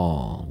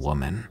tall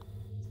woman.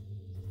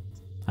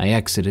 I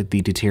exited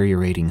the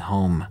deteriorating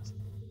home,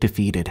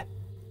 defeated.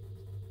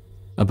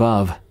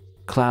 Above,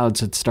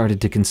 clouds had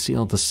started to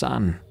conceal the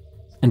sun,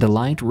 and a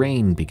light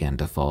rain began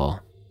to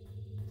fall.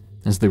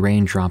 As the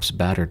raindrops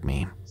battered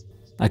me,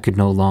 I could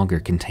no longer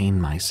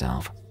contain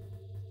myself.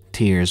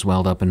 Tears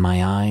welled up in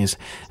my eyes,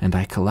 and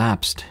I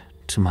collapsed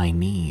to my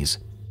knees.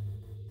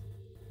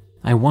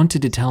 I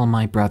wanted to tell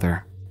my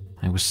brother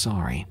I was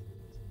sorry,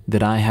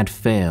 that I had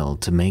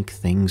failed to make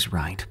things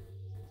right.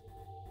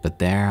 But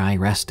there I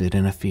rested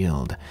in a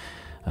field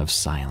of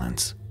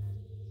silence.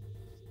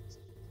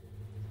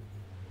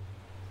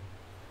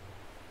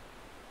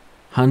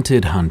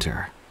 Hunted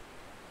Hunter,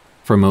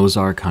 from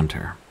Ozark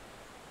Hunter.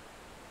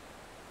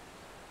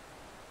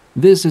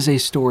 This is a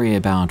story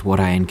about what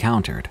I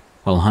encountered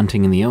while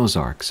hunting in the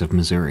Ozarks of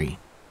Missouri.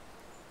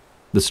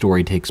 The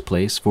story takes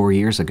place 4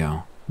 years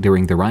ago,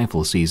 during the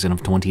rifle season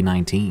of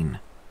 2019.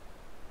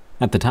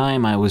 At the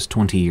time, I was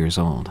 20 years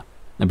old,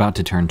 about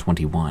to turn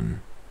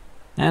 21.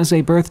 As a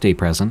birthday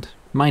present,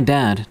 my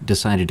dad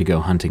decided to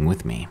go hunting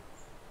with me.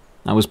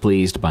 I was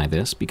pleased by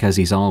this because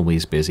he's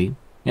always busy,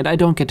 and I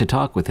don't get to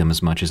talk with him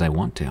as much as I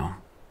want to.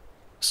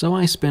 So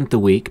I spent the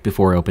week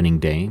before opening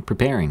day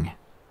preparing,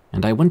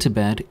 and I went to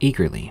bed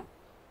eagerly.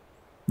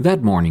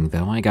 That morning,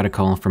 though, I got a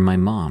call from my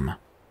mom.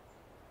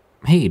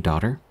 "Hey,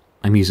 daughter."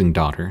 I'm using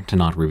daughter to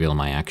not reveal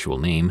my actual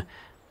name.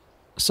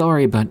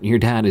 "Sorry, but your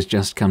dad has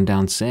just come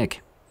down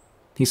sick.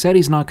 He said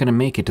he's not going to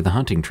make it to the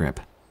hunting trip."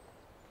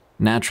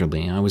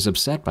 Naturally, I was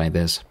upset by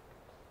this.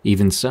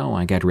 Even so,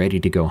 I got ready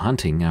to go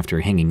hunting after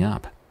hanging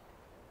up.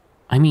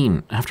 I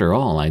mean, after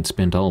all, I'd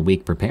spent all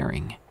week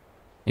preparing.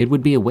 It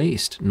would be a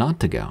waste not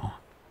to go.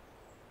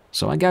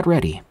 So I got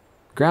ready,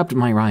 grabbed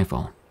my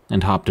rifle,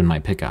 and hopped in my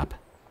pickup.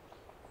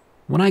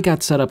 When I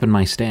got set up in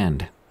my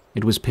stand,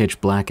 it was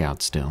pitch black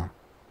out still,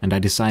 and I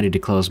decided to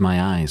close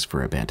my eyes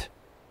for a bit.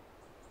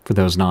 For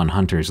those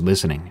non-hunters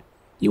listening,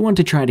 you want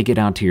to try to get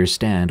out to your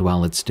stand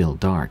while it's still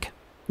dark,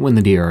 when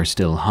the deer are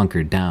still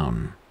hunkered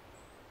down.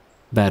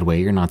 That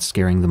way you're not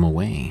scaring them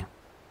away.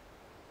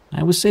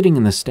 I was sitting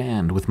in the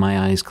stand with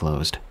my eyes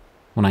closed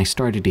when I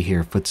started to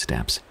hear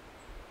footsteps.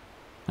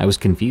 I was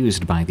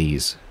confused by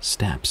these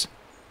steps.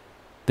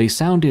 They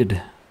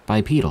sounded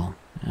bipedal,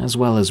 as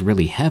well as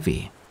really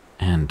heavy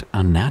and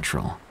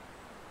unnatural.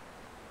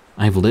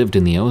 I've lived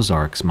in the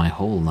Ozarks my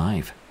whole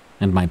life,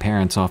 and my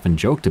parents often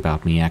joked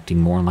about me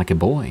acting more like a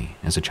boy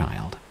as a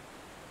child.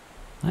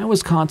 I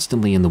was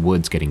constantly in the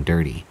woods getting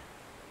dirty,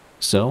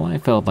 so I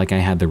felt like I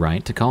had the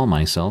right to call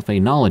myself a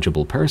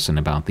knowledgeable person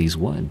about these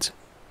woods.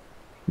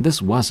 This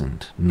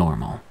wasn't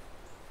normal.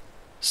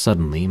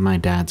 Suddenly, my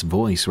dad's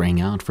voice rang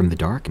out from the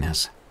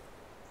darkness.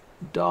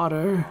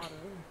 "Daughter,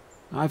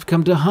 I've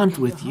come to hunt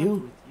with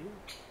you.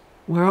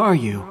 Where are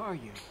you?"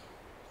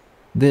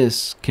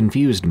 This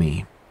confused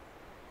me.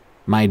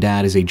 My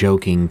dad is a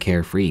joking,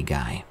 carefree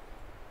guy.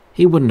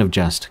 He wouldn't have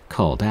just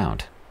called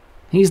out.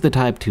 He's the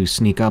type to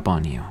sneak up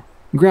on you,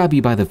 grab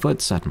you by the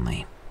foot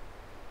suddenly.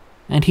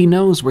 And he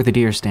knows where the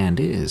deer stand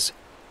is.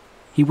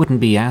 He wouldn't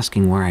be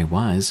asking where I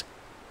was.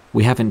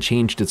 We haven't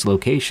changed its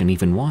location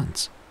even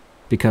once,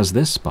 because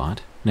this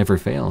spot never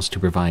fails to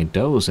provide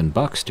does and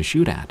bucks to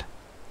shoot at.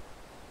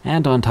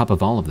 And on top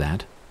of all of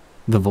that,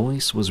 the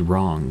voice was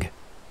wrong.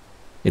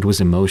 It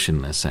was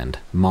emotionless and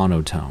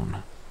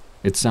monotone.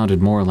 It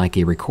sounded more like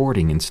a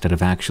recording instead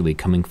of actually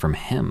coming from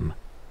him.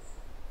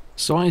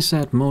 So I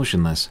sat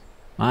motionless,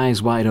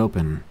 eyes wide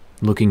open,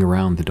 looking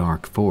around the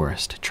dark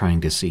forest,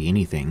 trying to see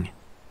anything.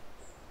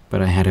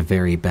 But I had a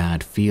very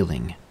bad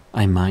feeling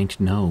I might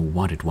know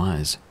what it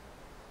was.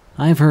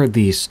 I've heard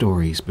these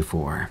stories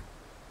before.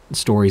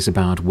 Stories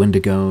about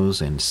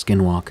wendigos and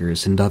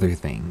skinwalkers and other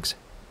things.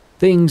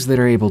 Things that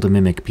are able to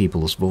mimic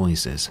people's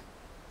voices,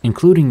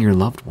 including your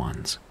loved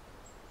ones.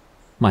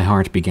 My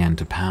heart began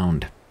to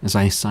pound as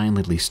I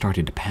silently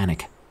started to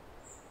panic.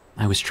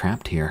 I was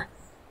trapped here.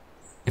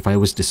 If I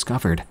was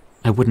discovered,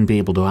 I wouldn't be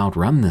able to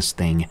outrun this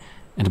thing,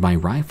 and my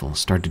rifle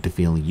started to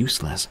feel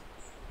useless.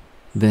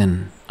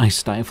 Then I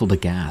stifled a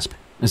gasp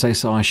as I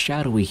saw a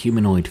shadowy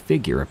humanoid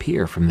figure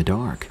appear from the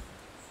dark.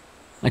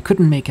 I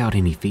couldn't make out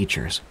any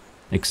features,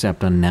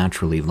 except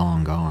unnaturally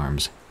long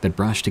arms that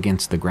brushed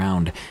against the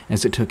ground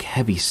as it took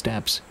heavy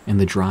steps in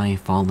the dry,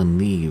 fallen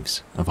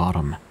leaves of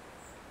autumn.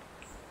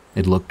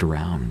 It looked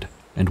around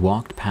and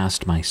walked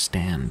past my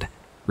stand,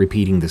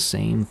 repeating the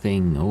same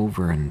thing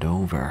over and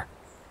over.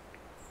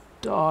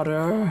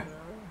 "Daughter,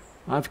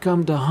 I've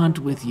come to hunt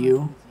with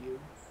you.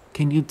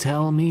 Can you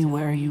tell me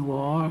where you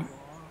are?"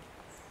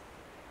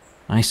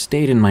 I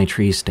stayed in my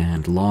tree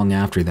stand long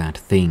after that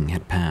thing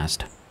had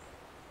passed.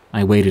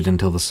 I waited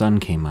until the sun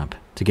came up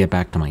to get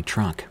back to my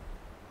truck.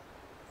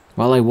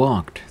 While I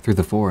walked through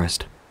the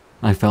forest,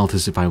 I felt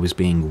as if I was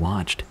being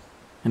watched,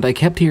 and I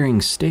kept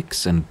hearing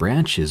sticks and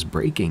branches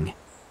breaking.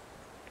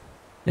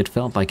 It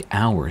felt like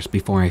hours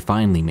before I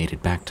finally made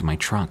it back to my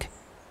truck.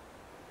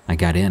 I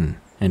got in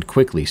and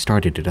quickly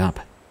started it up.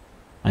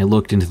 I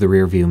looked into the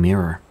rearview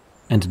mirror,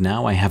 and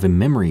now I have a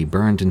memory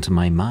burned into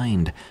my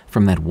mind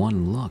from that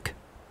one look.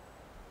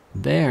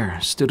 There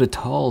stood a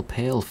tall,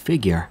 pale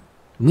figure,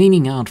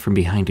 leaning out from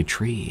behind a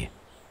tree,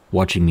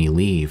 watching me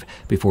leave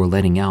before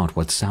letting out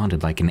what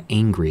sounded like an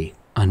angry,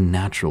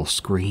 unnatural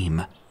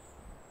scream.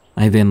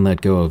 I then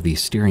let go of the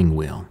steering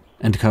wheel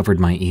and covered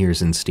my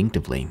ears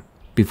instinctively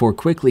before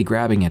quickly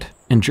grabbing it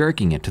and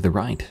jerking it to the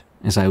right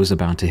as I was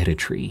about to hit a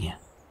tree.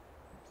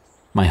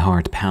 My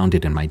heart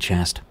pounded in my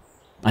chest.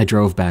 I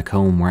drove back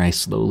home where I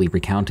slowly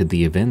recounted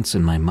the events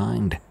in my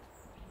mind.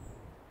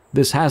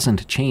 This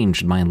hasn't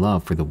changed my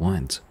love for the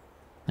woods,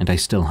 and I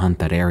still hunt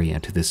that area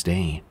to this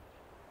day.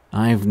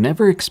 I've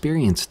never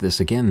experienced this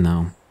again,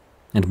 though,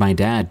 and my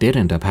dad did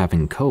end up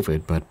having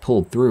COVID but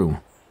pulled through.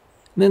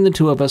 Then the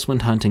two of us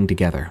went hunting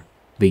together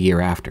the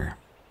year after.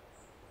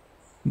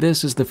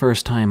 This is the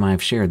first time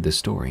I've shared this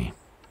story,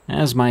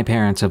 as my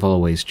parents have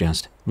always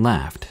just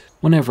laughed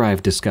whenever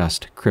I've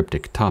discussed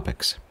cryptic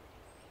topics.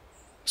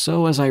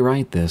 So as I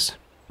write this,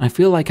 I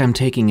feel like I'm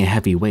taking a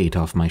heavy weight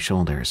off my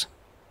shoulders.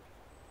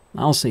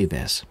 I'll say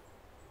this: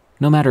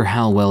 no matter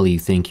how well you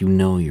think you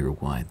know your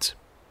woods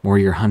or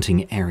your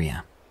hunting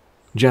area,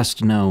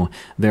 just know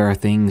there are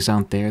things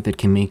out there that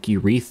can make you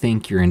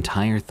rethink your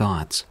entire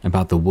thoughts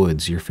about the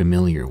woods you're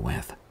familiar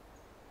with.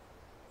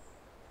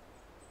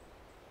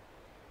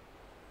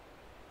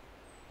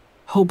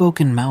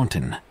 Hoboken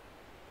Mountain,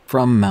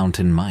 from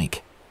Mountain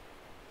Mike.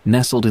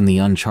 Nestled in the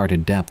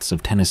uncharted depths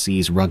of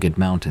Tennessee's rugged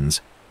mountains,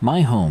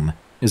 my home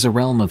is a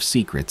realm of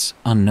secrets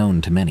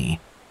unknown to many.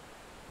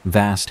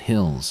 Vast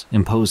hills,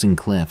 imposing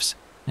cliffs,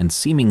 and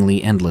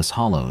seemingly endless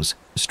hollows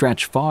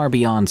stretch far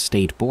beyond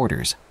state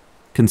borders,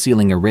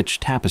 concealing a rich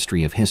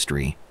tapestry of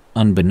history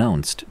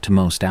unbeknownst to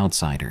most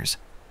outsiders.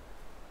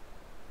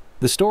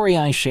 The story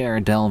I share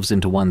delves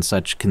into one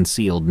such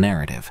concealed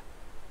narrative.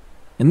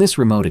 In this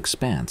remote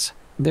expanse,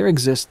 there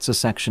exists a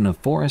section of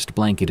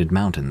forest-blanketed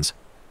mountains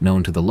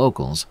known to the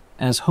locals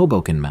as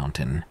Hoboken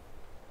Mountain.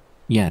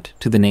 Yet,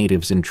 to the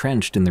natives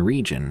entrenched in the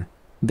region,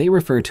 they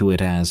refer to it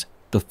as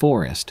the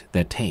forest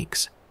that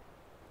takes.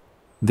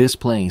 This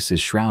place is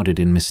shrouded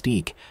in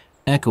mystique,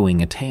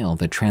 echoing a tale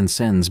that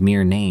transcends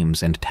mere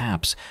names and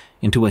taps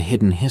into a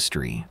hidden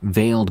history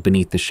veiled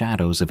beneath the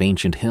shadows of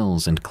ancient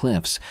hills and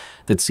cliffs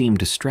that seem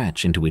to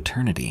stretch into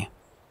eternity.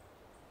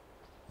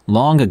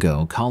 Long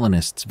ago,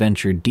 colonists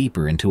ventured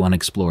deeper into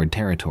unexplored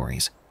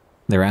territories,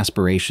 their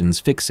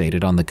aspirations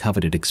fixated on the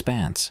coveted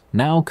expanse,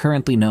 now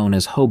currently known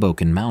as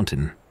Hoboken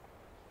Mountain.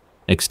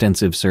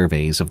 Extensive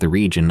surveys of the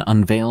region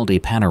unveiled a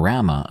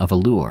panorama of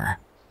allure,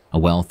 a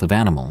wealth of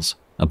animals,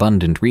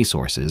 abundant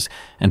resources,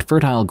 and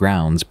fertile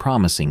grounds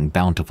promising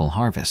bountiful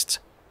harvests.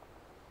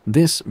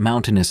 This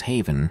mountainous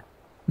haven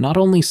not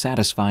only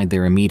satisfied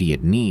their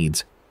immediate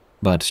needs,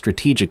 but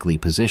strategically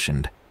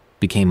positioned,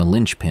 became a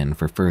linchpin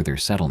for further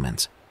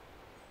settlements.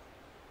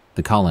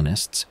 The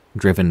colonists,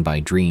 driven by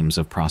dreams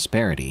of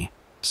prosperity,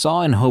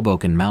 saw in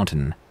Hoboken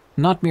Mountain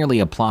not merely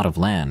a plot of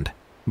land,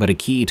 but a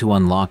key to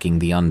unlocking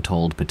the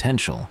untold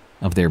potential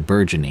of their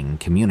burgeoning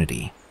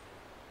community.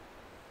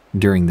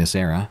 During this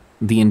era,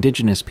 the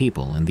indigenous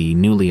people and the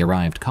newly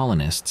arrived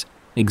colonists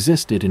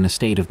existed in a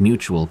state of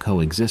mutual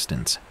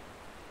coexistence.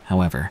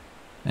 However,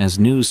 as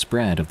news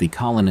spread of the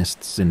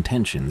colonists'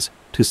 intentions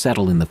to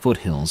settle in the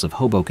foothills of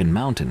Hoboken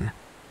Mountain,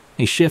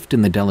 a shift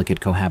in the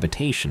delicate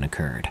cohabitation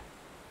occurred.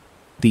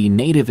 The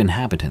native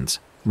inhabitants,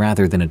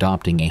 rather than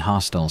adopting a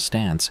hostile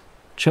stance,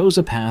 chose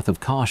a path of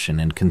caution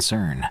and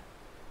concern.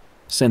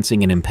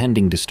 Sensing an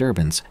impending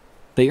disturbance,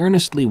 they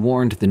earnestly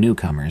warned the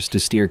newcomers to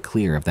steer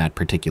clear of that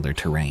particular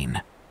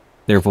terrain,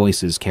 their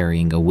voices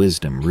carrying a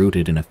wisdom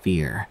rooted in a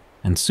fear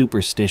and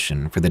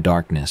superstition for the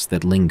darkness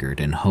that lingered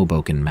in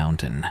Hoboken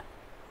Mountain.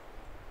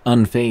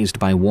 Unfazed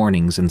by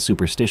warnings and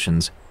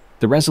superstitions,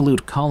 the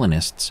resolute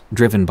colonists,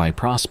 driven by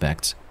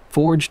prospects,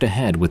 forged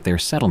ahead with their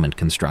settlement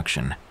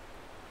construction.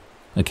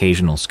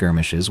 Occasional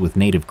skirmishes with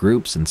native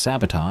groups and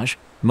sabotage,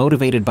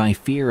 motivated by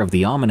fear of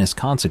the ominous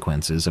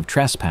consequences of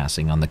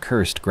trespassing on the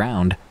cursed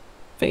ground,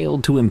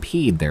 failed to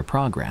impede their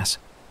progress.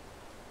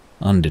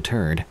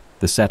 Undeterred,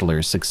 the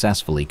settlers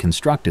successfully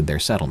constructed their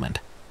settlement,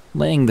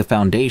 laying the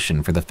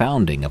foundation for the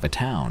founding of a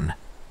town.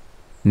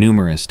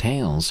 Numerous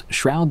tales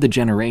shroud the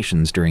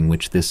generations during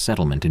which this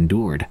settlement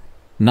endured,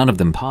 none of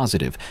them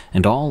positive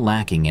and all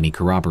lacking any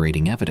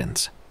corroborating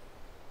evidence.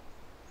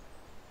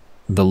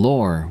 The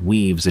lore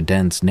weaves a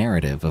dense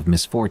narrative of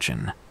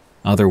misfortune,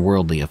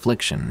 otherworldly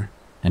affliction,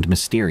 and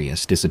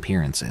mysterious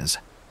disappearances.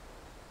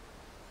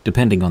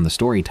 Depending on the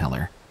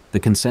storyteller,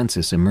 the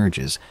consensus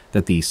emerges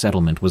that the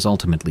settlement was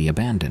ultimately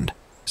abandoned,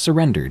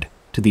 surrendered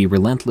to the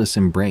relentless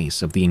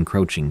embrace of the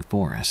encroaching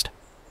forest.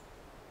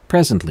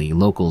 Presently,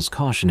 locals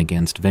caution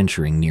against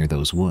venturing near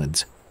those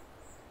woods.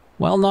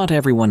 While not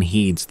everyone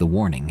heeds the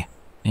warning,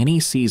 any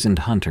seasoned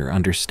hunter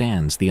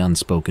understands the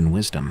unspoken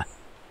wisdom.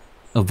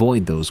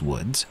 Avoid those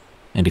woods,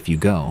 and if you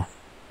go,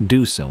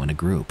 do so in a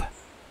group.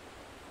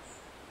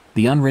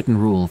 The unwritten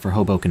rule for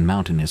Hoboken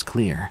Mountain is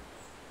clear.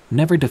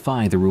 Never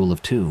defy the rule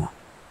of two.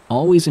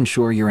 Always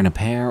ensure you're in a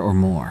pair or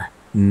more,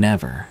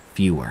 never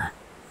fewer.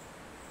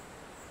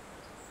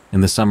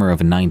 In the summer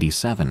of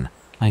 '97,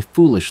 I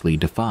foolishly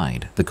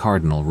defied the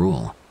cardinal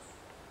rule.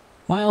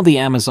 While the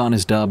Amazon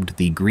is dubbed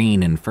the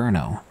Green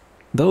Inferno,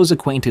 those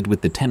acquainted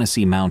with the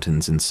Tennessee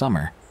mountains in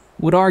summer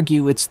would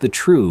argue it's the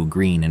true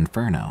Green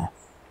Inferno.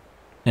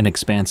 An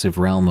expansive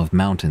realm of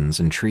mountains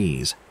and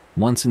trees.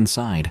 Once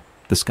inside,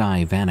 the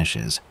sky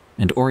vanishes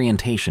and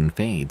orientation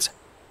fades.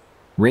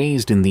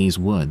 Raised in these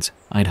woods,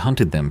 I'd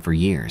hunted them for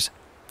years,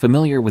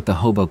 familiar with the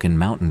Hoboken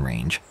mountain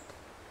range.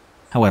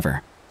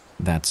 However,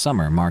 that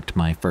summer marked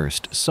my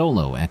first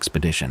solo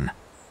expedition.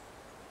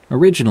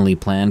 Originally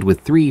planned with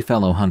 3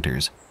 fellow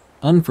hunters,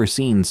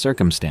 unforeseen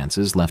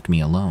circumstances left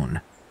me alone.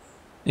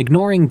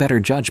 Ignoring better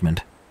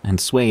judgment and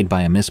swayed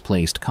by a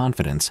misplaced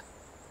confidence,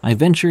 I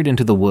ventured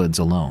into the woods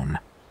alone.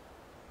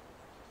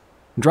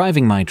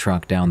 Driving my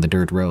truck down the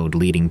dirt road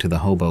leading to the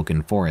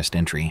Hoboken forest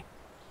entry,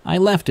 I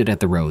left it at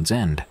the road's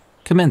end,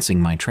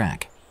 commencing my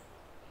trek.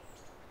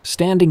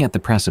 Standing at the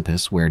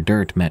precipice where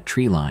dirt met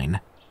tree line,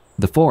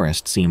 the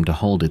forest seemed to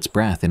hold its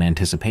breath in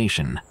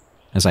anticipation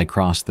as I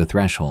crossed the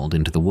threshold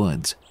into the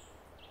woods.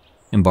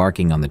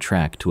 Embarking on the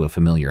trek to a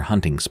familiar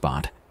hunting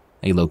spot,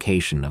 a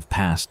location of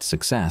past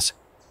success,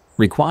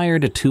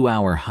 required a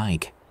 2-hour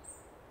hike.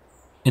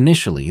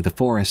 Initially, the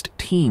forest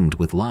teemed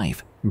with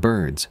life,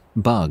 birds,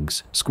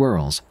 bugs,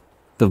 squirrels,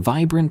 the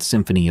vibrant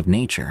symphony of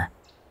nature.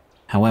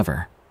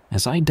 However,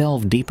 As I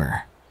delved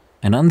deeper,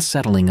 an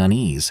unsettling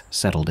unease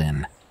settled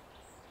in.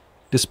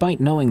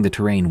 Despite knowing the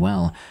terrain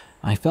well,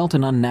 I felt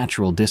an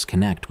unnatural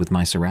disconnect with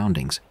my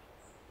surroundings.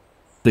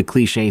 The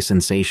cliché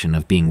sensation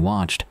of being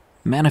watched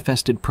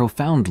manifested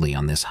profoundly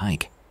on this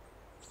hike.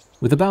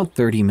 With about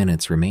 30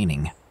 minutes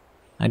remaining,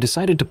 I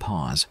decided to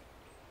pause,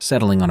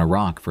 settling on a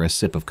rock for a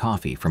sip of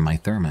coffee from my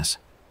thermos.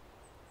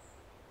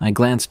 I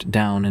glanced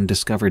down and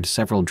discovered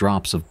several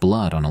drops of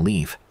blood on a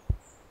leaf.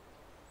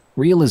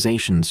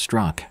 Realization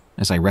struck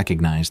as I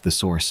recognized the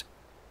source,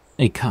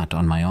 a cut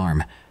on my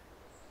arm.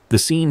 The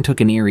scene took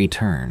an eerie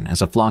turn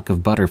as a flock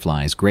of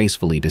butterflies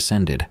gracefully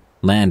descended,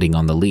 landing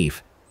on the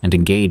leaf and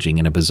engaging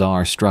in a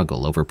bizarre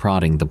struggle over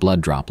prodding the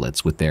blood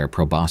droplets with their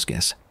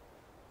proboscis.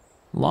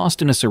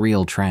 Lost in a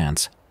surreal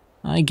trance,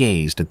 I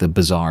gazed at the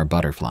bizarre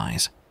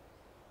butterflies.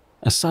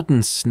 A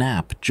sudden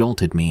snap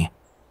jolted me,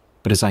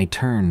 but as I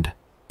turned,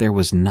 there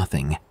was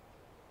nothing.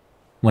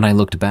 When I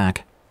looked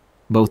back,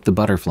 both the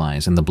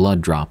butterflies and the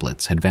blood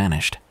droplets had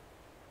vanished.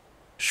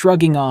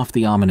 Shrugging off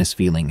the ominous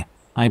feeling,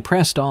 I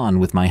pressed on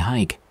with my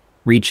hike,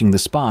 reaching the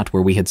spot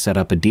where we had set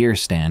up a deer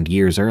stand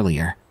years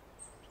earlier.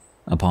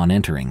 Upon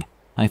entering,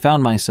 I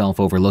found myself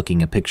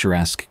overlooking a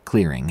picturesque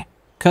clearing,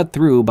 cut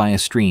through by a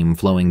stream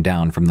flowing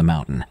down from the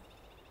mountain.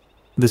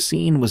 The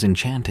scene was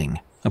enchanting,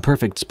 a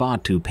perfect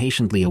spot to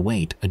patiently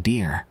await a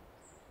deer.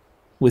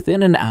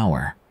 Within an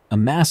hour, a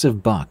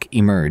massive buck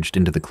emerged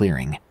into the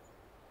clearing.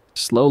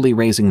 Slowly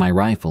raising my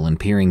rifle and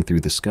peering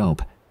through the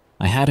scope,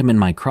 I had him in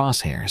my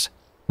crosshairs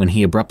when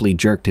he abruptly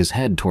jerked his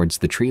head towards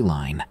the tree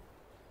line.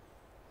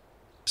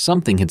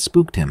 Something had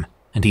spooked him,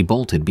 and he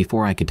bolted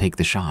before I could take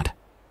the shot.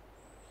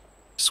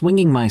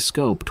 Swinging my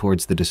scope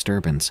towards the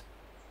disturbance,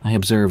 I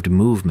observed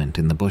movement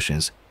in the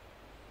bushes,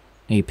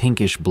 a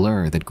pinkish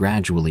blur that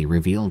gradually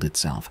revealed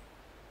itself.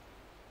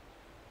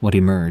 What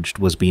emerged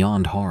was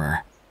beyond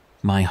horror.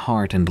 My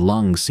heart and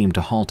lungs seemed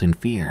to halt in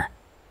fear.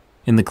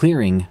 In the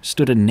clearing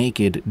stood a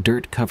naked,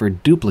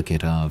 dirt-covered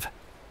duplicate of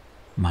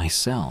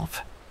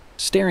myself,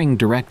 staring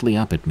directly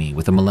up at me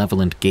with a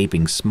malevolent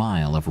gaping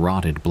smile of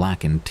rotted,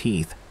 blackened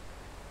teeth.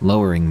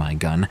 Lowering my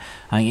gun,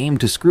 I aimed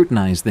to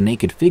scrutinize the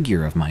naked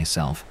figure of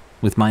myself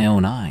with my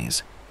own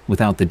eyes,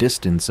 without the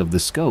distance of the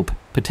scope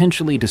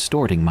potentially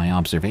distorting my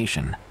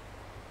observation.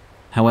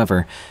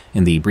 However,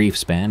 in the brief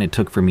span it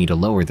took for me to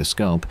lower the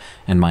scope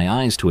and my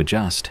eyes to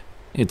adjust,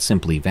 it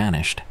simply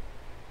vanished.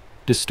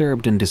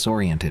 Disturbed and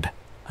disoriented,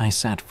 I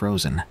sat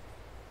frozen.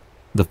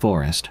 The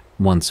forest,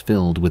 once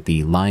filled with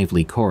the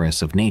lively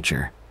chorus of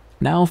nature,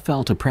 now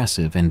felt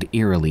oppressive and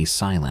eerily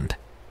silent.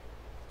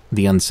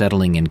 The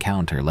unsettling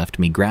encounter left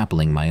me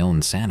grappling my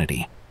own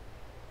sanity.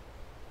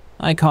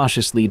 I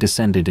cautiously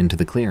descended into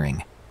the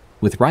clearing,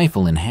 with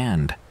rifle in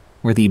hand,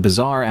 where the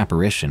bizarre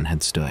apparition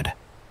had stood.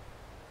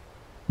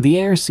 The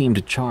air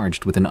seemed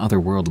charged with an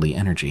otherworldly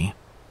energy.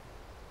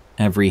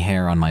 Every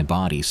hair on my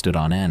body stood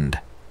on end,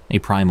 a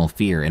primal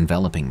fear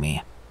enveloping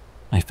me.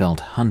 I felt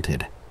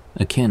hunted,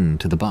 akin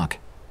to the buck.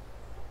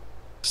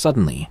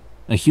 Suddenly,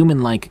 a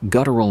human-like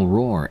guttural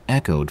roar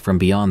echoed from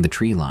beyond the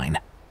tree line.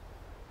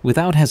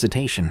 Without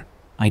hesitation,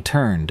 I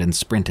turned and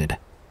sprinted.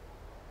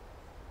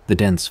 The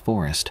dense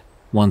forest,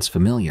 once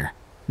familiar,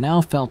 now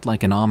felt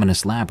like an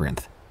ominous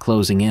labyrinth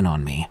closing in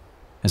on me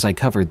as I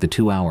covered the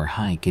 2-hour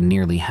hike in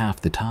nearly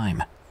half the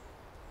time.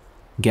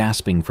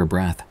 Gasping for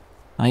breath,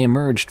 I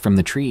emerged from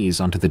the trees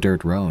onto the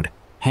dirt road,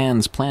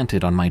 hands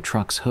planted on my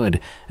truck's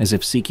hood as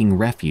if seeking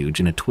refuge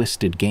in a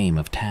twisted game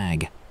of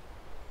tag.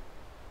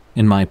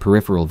 In my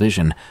peripheral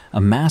vision,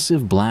 a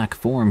massive black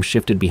form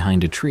shifted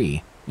behind a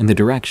tree in the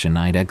direction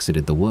I'd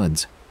exited the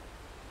woods.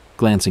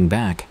 Glancing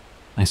back,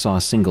 I saw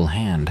a single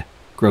hand,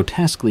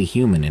 grotesquely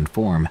human in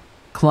form,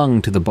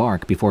 clung to the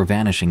bark before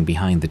vanishing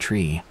behind the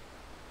tree.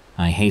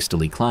 I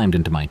hastily climbed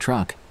into my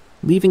truck,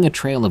 leaving a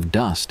trail of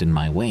dust in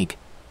my wake,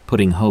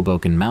 putting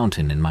Hoboken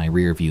Mountain in my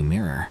rearview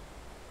mirror.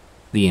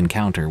 The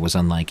encounter was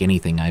unlike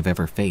anything I've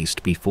ever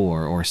faced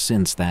before or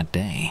since that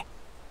day.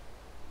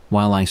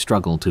 While I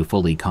struggle to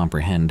fully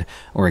comprehend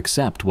or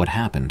accept what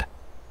happened,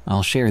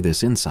 I'll share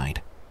this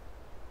insight.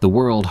 The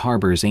world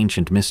harbors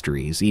ancient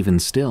mysteries even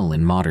still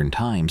in modern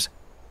times,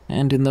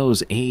 and in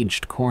those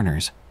aged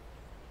corners,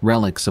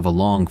 relics of a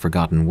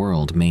long-forgotten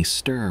world may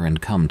stir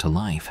and come to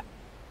life.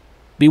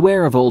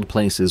 Beware of old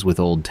places with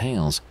old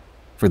tales,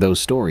 for those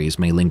stories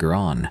may linger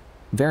on,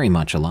 very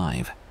much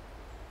alive.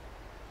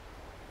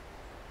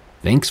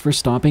 Thanks for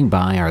stopping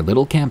by our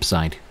little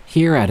campsite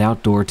here at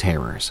Outdoor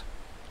Terrors.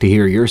 To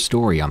hear your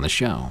story on the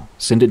show,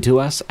 send it to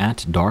us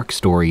at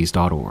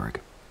darkstories.org.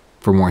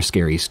 For more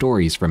scary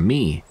stories from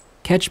me,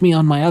 catch me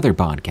on my other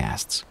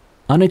podcasts,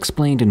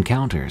 Unexplained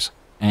Encounters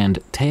and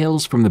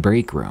Tales from the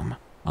Break Room,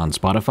 on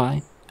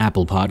Spotify,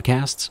 Apple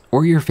Podcasts,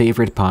 or your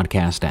favorite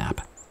podcast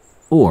app.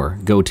 Or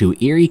go to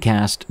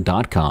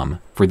eeriecast.com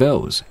for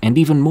those and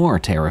even more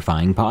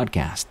terrifying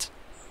podcasts.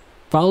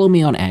 Follow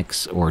me on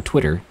X or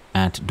Twitter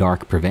at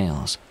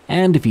Prevails,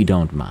 and if you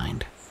don't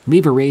mind,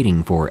 leave a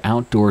rating for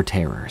Outdoor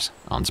Terrors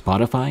on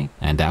Spotify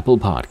and Apple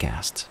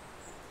Podcasts.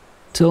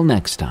 Till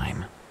next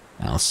time,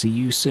 I'll see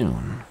you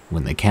soon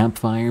when the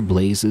campfire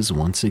blazes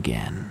once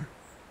again.